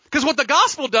 Because what the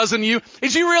gospel does in you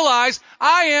is you realize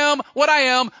I am what I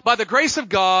am by the grace of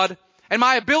God, and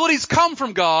my abilities come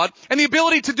from God, and the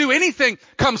ability to do anything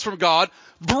comes from God.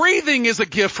 Breathing is a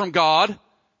gift from God.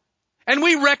 And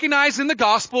we recognize in the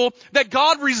gospel that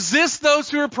God resists those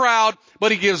who are proud,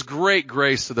 but he gives great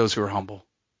grace to those who are humble.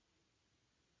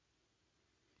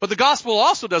 But the gospel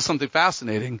also does something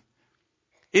fascinating.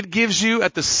 It gives you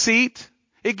a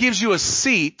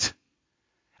seat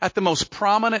at the most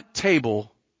prominent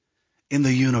table in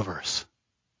the universe.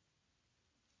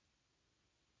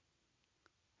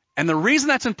 And the reason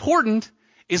that's important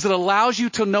is it allows you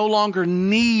to no longer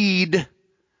need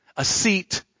a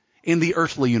seat in the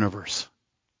earthly universe.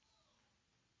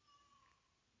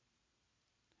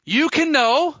 You can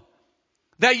know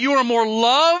that you are more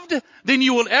loved than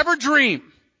you will ever dream.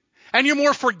 And you're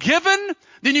more forgiven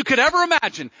than you could ever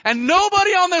imagine. And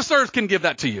nobody on this earth can give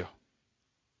that to you.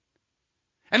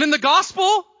 And in the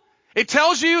gospel, it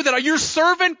tells you that your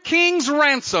servant king's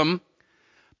ransom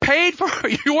paid for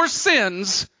your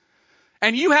sins,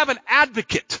 and you have an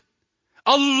advocate,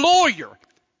 A lawyer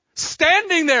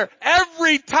standing there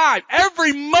every time,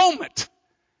 every moment,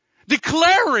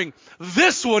 declaring,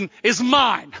 this one is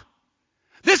mine.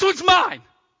 This one's mine.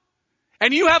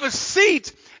 And you have a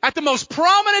seat at the most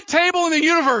prominent table in the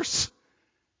universe.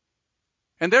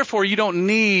 And therefore you don't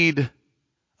need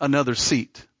another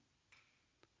seat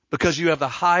because you have the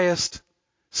highest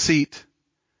seat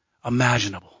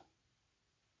imaginable.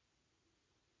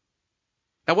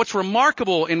 Now what's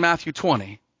remarkable in Matthew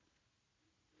 20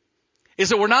 is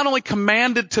that we're not only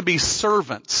commanded to be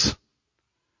servants,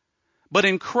 but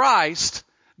in Christ,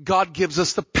 God gives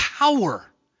us the power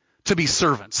to be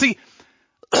servants. See,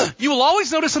 you will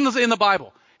always notice in the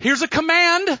Bible, here's a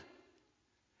command,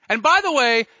 and by the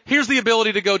way, here's the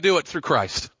ability to go do it through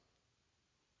Christ.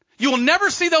 You will never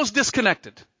see those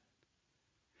disconnected.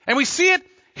 And we see it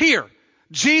here.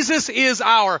 Jesus is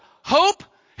our hope.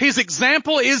 His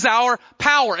example is our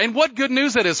power. And what good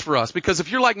news that is for us. Because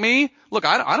if you're like me, look,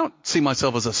 I don't see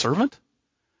myself as a servant.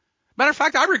 Matter of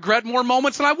fact, I regret more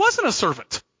moments than I wasn't a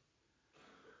servant.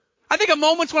 I think of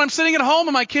moments when I'm sitting at home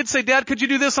and my kids say, Dad, could you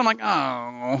do this? I'm like,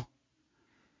 oh.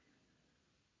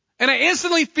 And I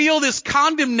instantly feel this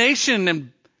condemnation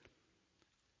and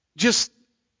just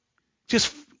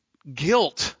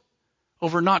guilt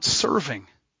over not serving.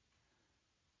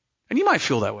 And you might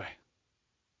feel that way.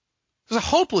 There's a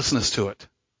hopelessness to it.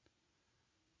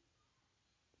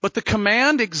 But the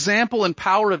command, example, and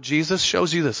power of Jesus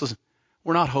shows you this. Listen,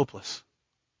 we're not hopeless.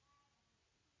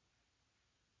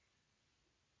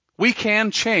 We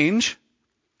can change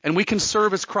and we can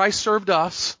serve as Christ served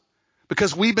us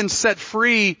because we've been set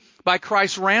free by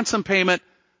Christ's ransom payment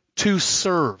to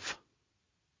serve.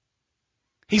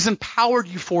 He's empowered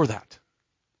you for that.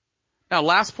 Now,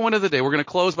 last point of the day, we're going to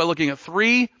close by looking at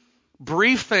 3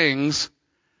 brief things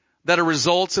that are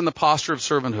results in the posture of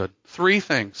servanthood. 3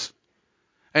 things.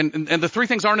 And the 3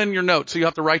 things aren't in your notes, so you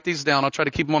have to write these down. I'll try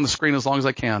to keep them on the screen as long as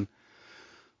I can.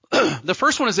 The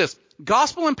first one is this.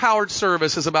 Gospel-empowered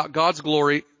service is about God's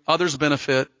glory, others'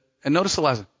 benefit, and notice the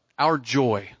last one, our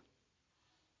joy.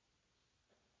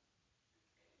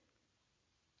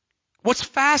 What's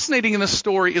fascinating in this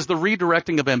story is the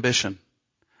redirecting of ambition.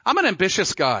 I'm an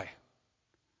ambitious guy.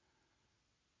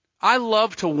 I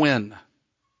love to win.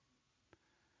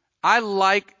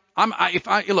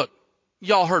 Look,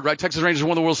 y'all heard, right? Texas Rangers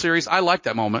won the World Series. I like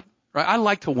that moment, right? I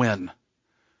like to win.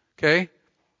 Okay?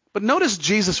 But notice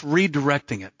Jesus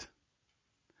redirecting it.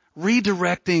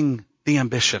 Redirecting the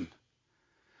ambition.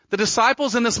 The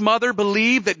disciples and this mother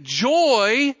believed that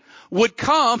joy would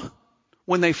come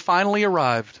when they finally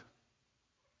arrived.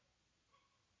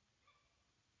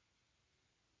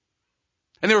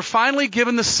 And they were finally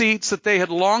given the seats that they had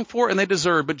longed for and they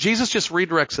deserved. But Jesus just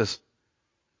redirects this.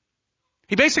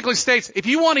 He basically states, if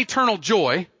you want eternal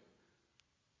joy,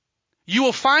 you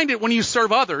will find it when you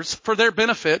serve others for their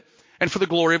benefit and for the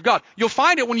glory of God. You'll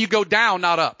find it when you go down,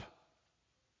 not up.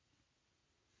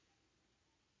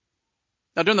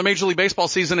 Now, during the Major League Baseball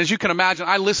season, as you can imagine,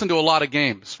 I listen to a lot of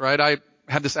games, right? I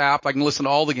have this app. I can listen to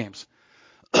all the games.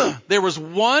 There was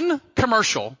one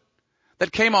commercial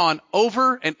that came on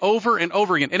over and over and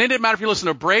over again. And it didn't matter if you listen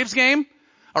to a Braves game,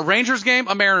 a Rangers game,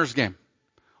 a Mariners game.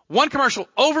 One commercial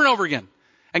over and over again.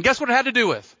 And guess what it had to do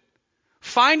with?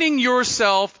 Finding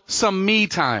yourself some me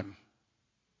time.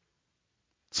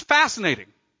 It's fascinating.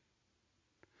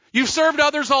 You've served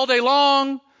others all day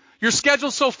long. Your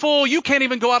schedule's so full, you can't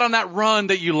even go out on that run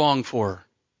that you long for.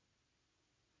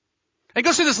 And it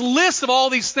goes through this list of all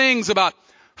these things about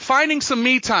finding some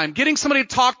me time, getting somebody to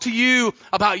talk to you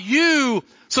about you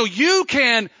so you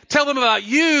can tell them about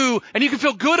you and you can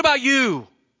feel good about you.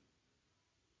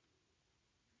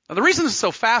 Now, the reason this is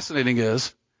so fascinating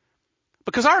is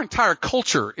because our entire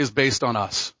culture is based on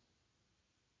us.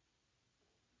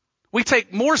 We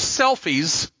take more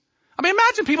selfies. I mean,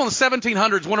 imagine people in the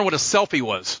 1700s wondering what a selfie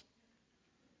was.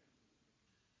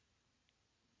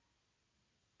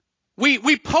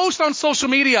 We post on social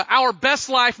media our best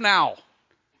life now.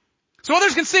 So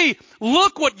others can see,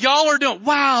 look what y'all are doing.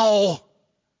 Wow. Look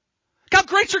how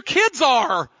great your kids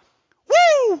are.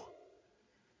 Woo!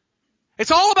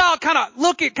 It's all about kind of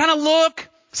look,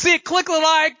 see it, click the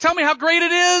like, tell me how great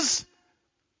it is.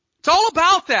 It's all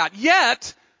about that.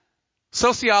 Yet,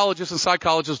 sociologists and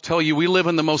psychologists tell you we live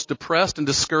in the most depressed and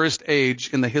discouraged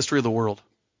age in the history of the world.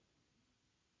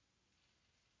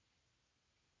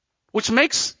 Which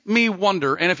makes me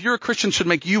wonder, and if you're a Christian should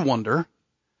make you wonder,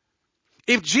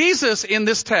 if Jesus in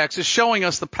this text is showing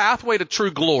us the pathway to true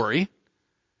glory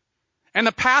and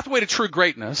the pathway to true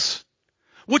greatness,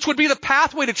 which would be the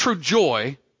pathway to true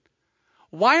joy,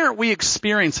 why aren't we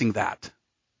experiencing that?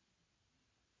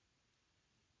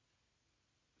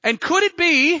 And could it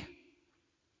be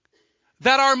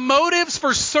that our motives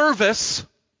for service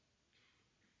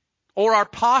or our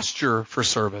posture for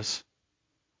service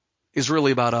is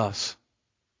really about us.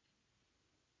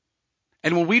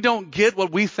 And when we don't get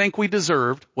what we think we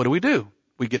deserved, what do?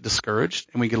 We get discouraged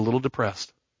and we get a little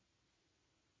depressed.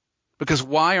 Because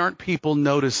why aren't people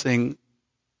noticing?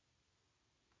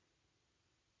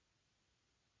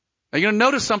 Now you're going to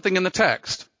notice something in the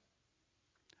text.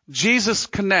 Jesus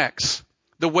connects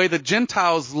the way the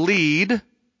Gentiles lead, and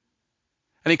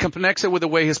he connects it with the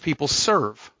way his people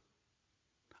serve.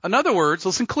 In other words,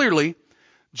 listen clearly,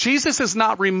 Jesus is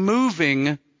not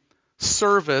removing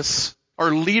service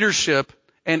or leadership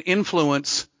and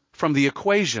influence from the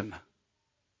equation.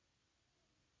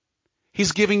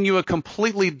 He's giving you a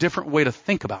completely different way to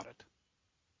think about it.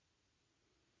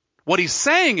 What he's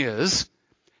saying is,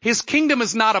 his kingdom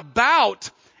is not about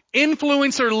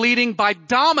influence or leading by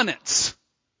dominance.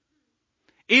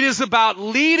 It is about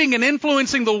leading and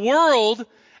influencing the world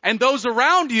and those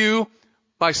around you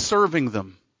by serving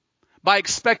them, by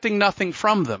expecting nothing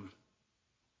from them.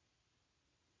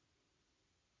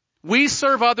 We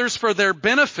serve others for their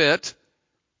benefit,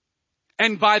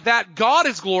 and by that God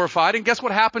is glorified, and guess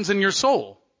what happens in your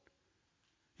soul?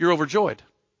 You're overjoyed.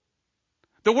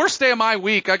 The worst day of my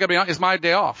week, I gotta be honest, is my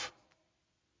day off.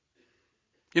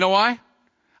 You know why?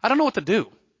 I don't know what to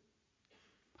do.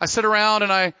 I sit around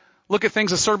and I look at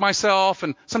things to serve myself,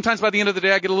 and sometimes by the end of the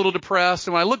day I get a little depressed,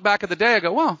 and when I look back at the day I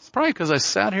go, well, it's probably because I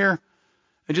sat here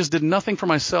and just did nothing for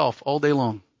myself all day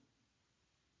long.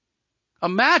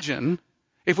 Imagine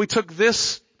if we took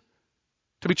this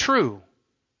to be true.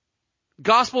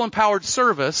 Gospel-empowered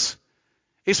service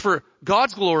is for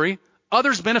God's glory,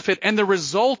 others' benefit, and the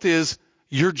result is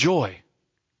your joy.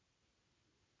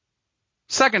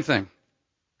 Second thing,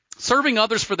 serving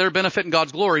others for their benefit and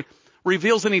God's glory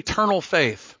reveals an eternal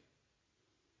faith.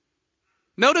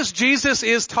 Notice Jesus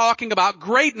is talking about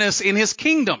greatness in his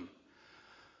kingdom.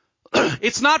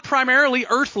 It's not primarily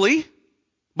earthly,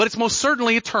 but it's most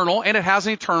certainly eternal, and it has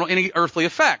an earthly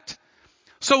effect.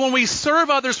 So when we serve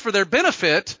others for their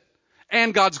benefit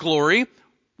and God's glory,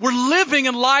 we're living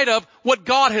in light of what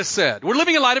God has said. We're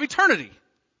living in light of eternity.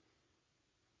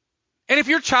 And if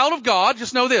you're a child of God,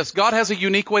 just know this, God has a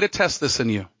unique way to test this in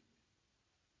you.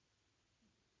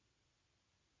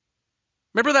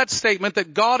 Remember that statement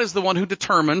that God is the one who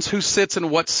determines who sits in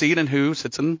what seat and who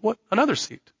sits in what another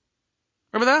seat.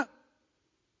 Remember that?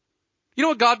 You know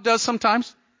what God does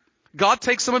sometimes? God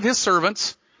takes some of his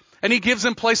servants and he gives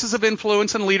them places of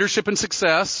influence and leadership and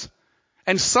success.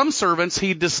 And some servants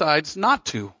he decides not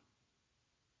to.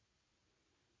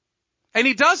 And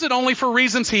he does it only for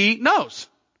reasons he knows.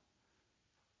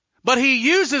 But he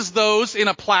uses those in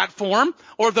a platform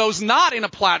or those not in a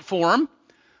platform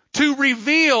to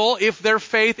reveal if their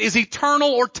faith is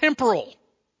eternal or temporal.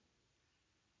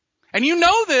 And you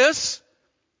know this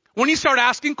when you start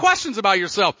asking questions about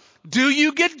yourself. Do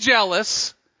you get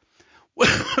jealous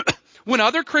when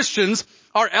other Christians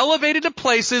are elevated to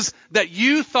places that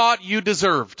you thought you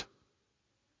deserved?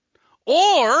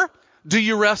 Or do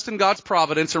you rest in God's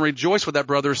providence and rejoice with that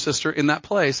brother or sister in that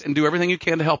place and do everything you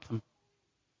can to help them?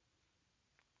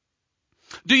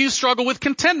 Do you struggle with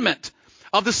contentment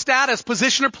of the status,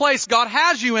 position, or place God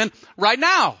has you in right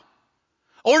now?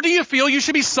 Or do you feel you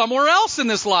should be somewhere else in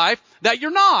this life that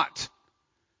you're not?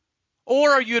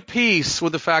 Or are you at peace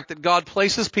with the fact that God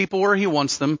places people where he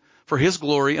wants them for his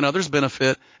glory and others'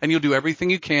 benefit, and you'll do everything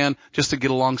you can just to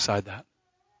get alongside that?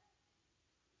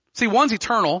 See, one's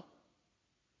eternal,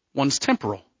 one's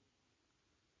temporal.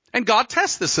 And God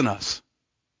tests this in us.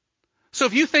 So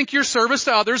if you think your service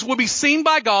to others will be seen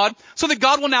by God so that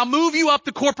God will now move you up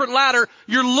the corporate ladder,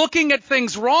 you're looking at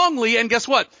things wrongly, and guess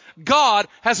what? God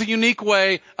has a unique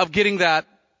way of getting that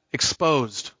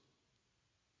exposed.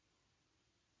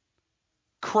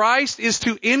 Christ is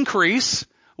to increase,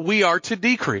 we are to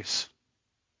decrease.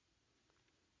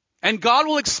 And God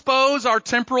will expose our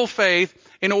temporal faith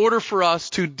in order for us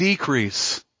to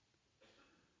decrease.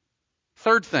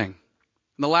 Third thing,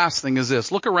 and the last thing is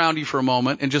this. Look around you for a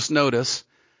moment and just notice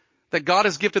that God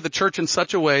has gifted the church in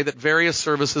such a way that various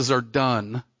services are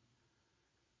done.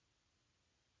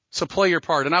 So play your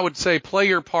part. And I would say play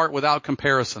your part without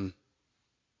comparison.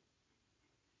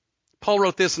 Paul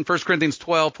wrote this in 1 Corinthians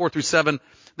 12, 4 through 7.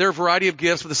 There are a variety of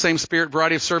gifts with the same Spirit,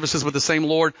 variety of services with the same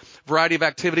Lord, variety of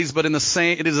activities, but it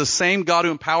is the same God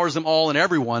who empowers them all and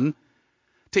everyone.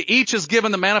 To each is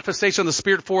given the manifestation of the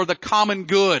Spirit for the common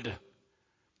good.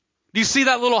 Do you see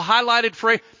that little highlighted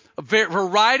phrase?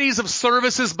 Varieties of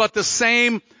services, but the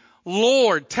same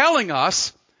Lord, telling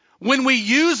us when we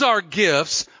use our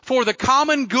gifts for the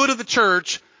common good of the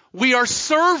church, we are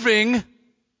serving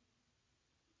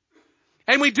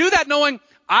And we do that knowing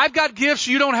I've got gifts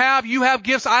you don't have, you have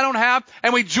gifts I don't have,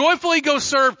 and we joyfully go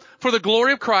serve for the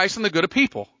glory of Christ and the good of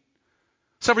people.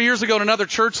 Several years ago in another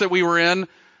church that we were in,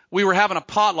 we were having a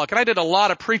potluck, and I did a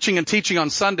lot of preaching and teaching on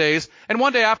Sundays, and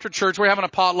one day after church we were having a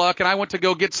potluck, and I went to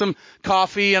go get some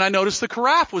coffee, and I noticed the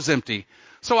carafe was empty.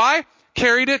 So I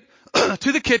carried it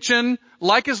to the kitchen,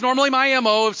 like is normally my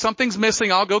MO. If something's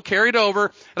missing, I'll go carry it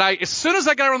over. And as soon as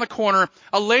I got around the corner,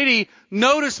 a lady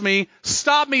noticed me,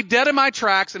 stopped me dead in my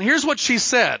tracks, and here's what she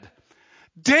said.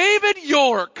 David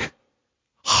York,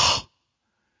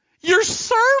 you're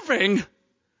serving.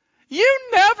 You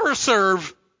never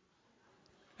serve.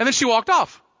 And then she walked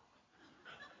off.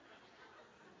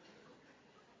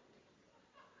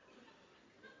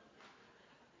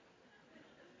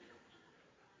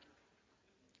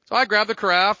 So I grabbed the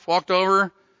carafe, walked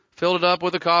over, filled it up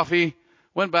with the coffee,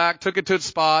 went back, took it to its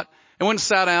spot, and went and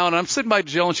sat down. And I'm sitting by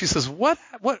Jill, and she says, what's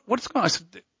going on? I said,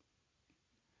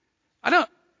 I don't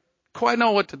quite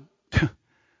know what to do.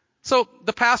 So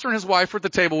the pastor and his wife were at the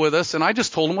table with us, and I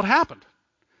just told them what happened.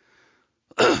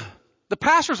 The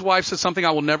pastor's wife said something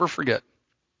I will never forget.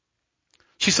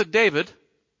 She said, David,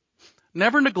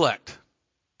 never neglect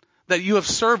that you have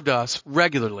served us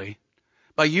regularly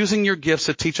by using your gifts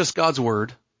to teach us God's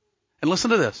word. And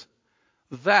listen to this.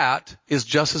 That is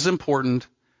just as important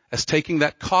as taking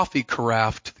that coffee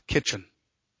carafe to the kitchen.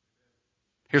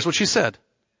 Here's what she said.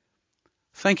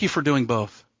 Thank you for doing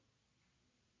both.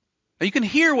 Now you can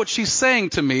hear what she's saying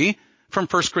to me from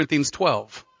 1 Corinthians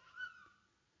 12.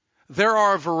 There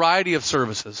are a variety of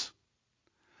services.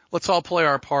 Let's all play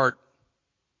our part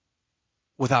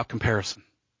without comparison.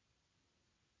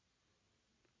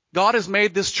 God has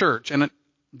made this church and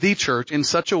the church in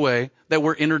such a way that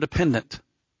we're interdependent.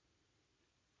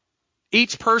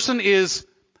 Each person is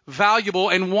valuable,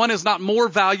 and one is not more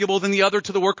valuable than the other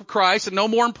to the work of Christ, and no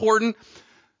more important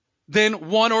than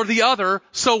one or the other.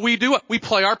 So we do it. We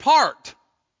play our part.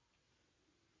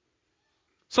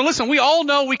 So listen, we all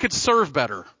know we could serve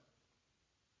better.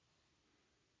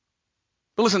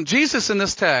 But listen, Jesus in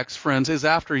this text, friends, is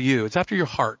after you. It's after your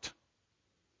heart.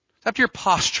 It's after your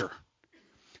posture.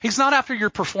 He's not after your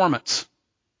performance.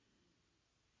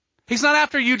 He's not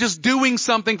after you just doing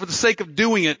something for the sake of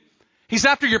doing it. He's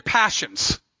after your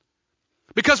passions.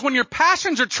 Because when your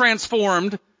passions are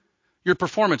transformed, your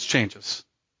performance changes.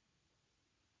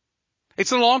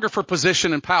 It's no longer for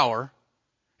position and power.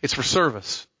 It's for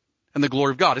service and the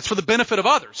glory of God. It's for the benefit of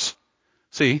others.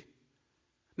 See?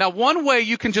 Now, one way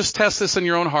you can just test this in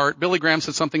your own heart, Billy Graham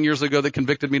said something years ago that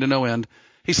convicted me to no end.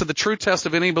 He said the true test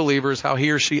of any believer is how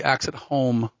he or she acts at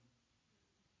home.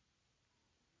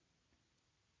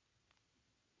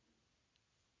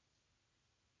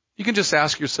 You can just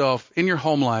ask yourself, in your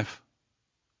home life,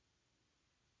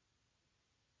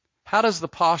 how does the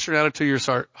posture and attitude of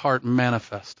your heart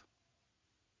manifest?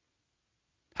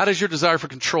 How does your desire for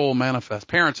control manifest?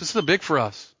 Parents, this is big for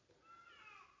us.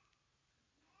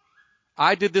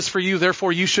 I did this for you,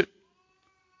 therefore you should.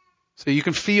 So you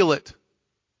can feel it.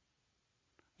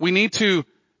 We need to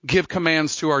give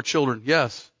commands to our children.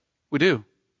 Yes, we do.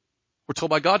 We're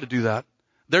told by God to do that.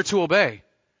 They're to obey.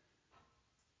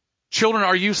 Children,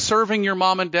 are you serving your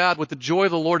mom and dad with the joy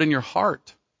of the Lord in your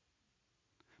heart?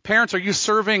 Parents, are you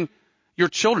serving your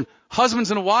children?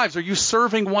 Husbands and wives, are you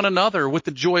serving one another with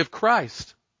the joy of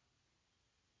Christ?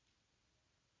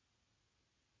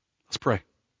 Let's pray.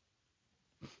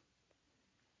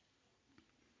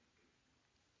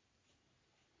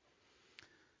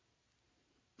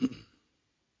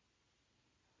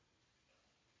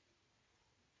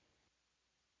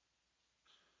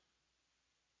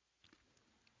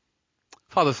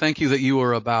 Father, thank you that you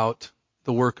are about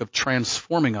the work of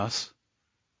transforming us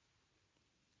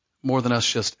more than us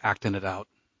just acting it out.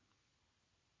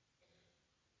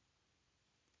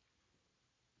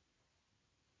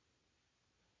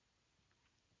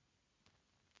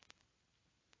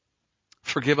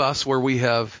 Forgive us where we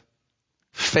have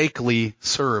fakely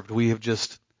served. We have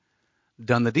just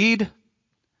done the deed,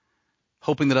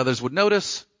 hoping that others would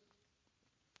notice.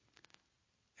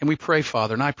 And we pray,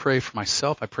 Father, and I pray for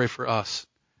myself, I pray for us.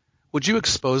 Would you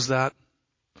expose that?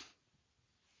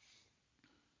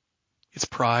 It's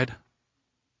pride.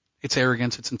 It's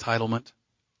arrogance. It's entitlement.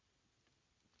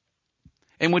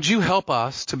 And would you help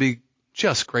us to be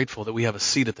just grateful that we have a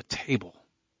seat at the table?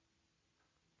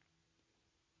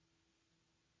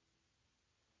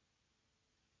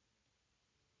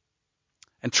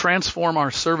 And transform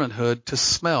our servanthood to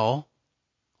smell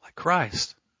like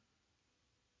Christ,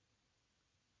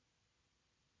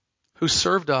 who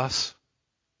served us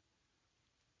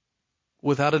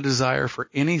without a desire for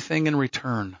anything in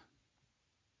return.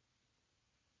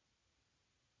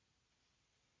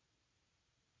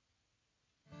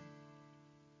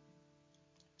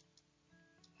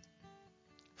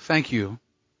 Thank you.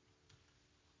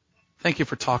 Thank you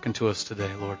for talking to us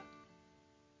today, Lord.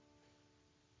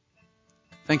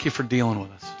 Thank you for dealing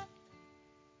with us.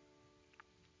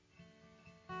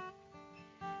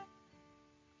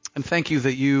 And thank you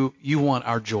that you want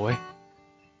our joy.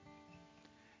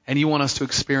 And you want us to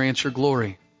experience your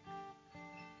glory.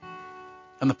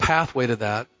 And the pathway to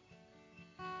that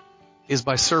is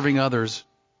by serving others,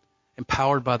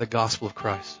 empowered by the gospel of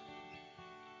Christ.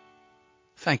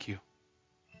 Thank you.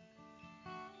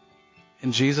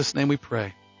 In Jesus' name we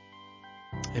pray.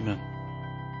 Amen.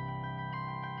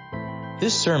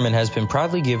 This sermon has been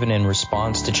proudly given in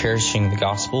response to cherishing the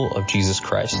gospel of Jesus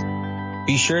Christ.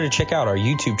 Be sure to check out our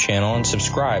YouTube channel and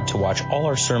subscribe to watch all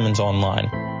our sermons online.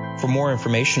 For more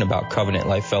information about Covenant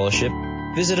Life Fellowship,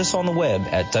 visit us on the web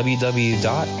at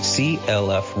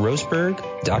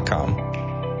www.clfroseburg.com.